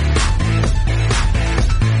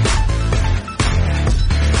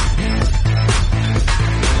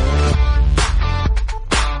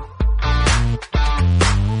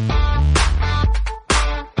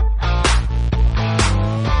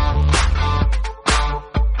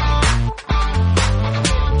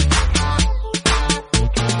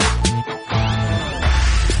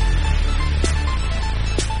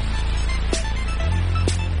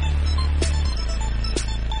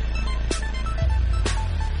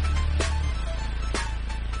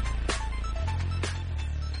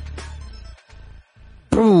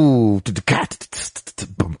 Ooh, like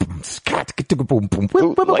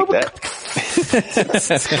that.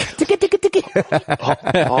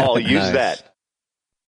 I'll use that.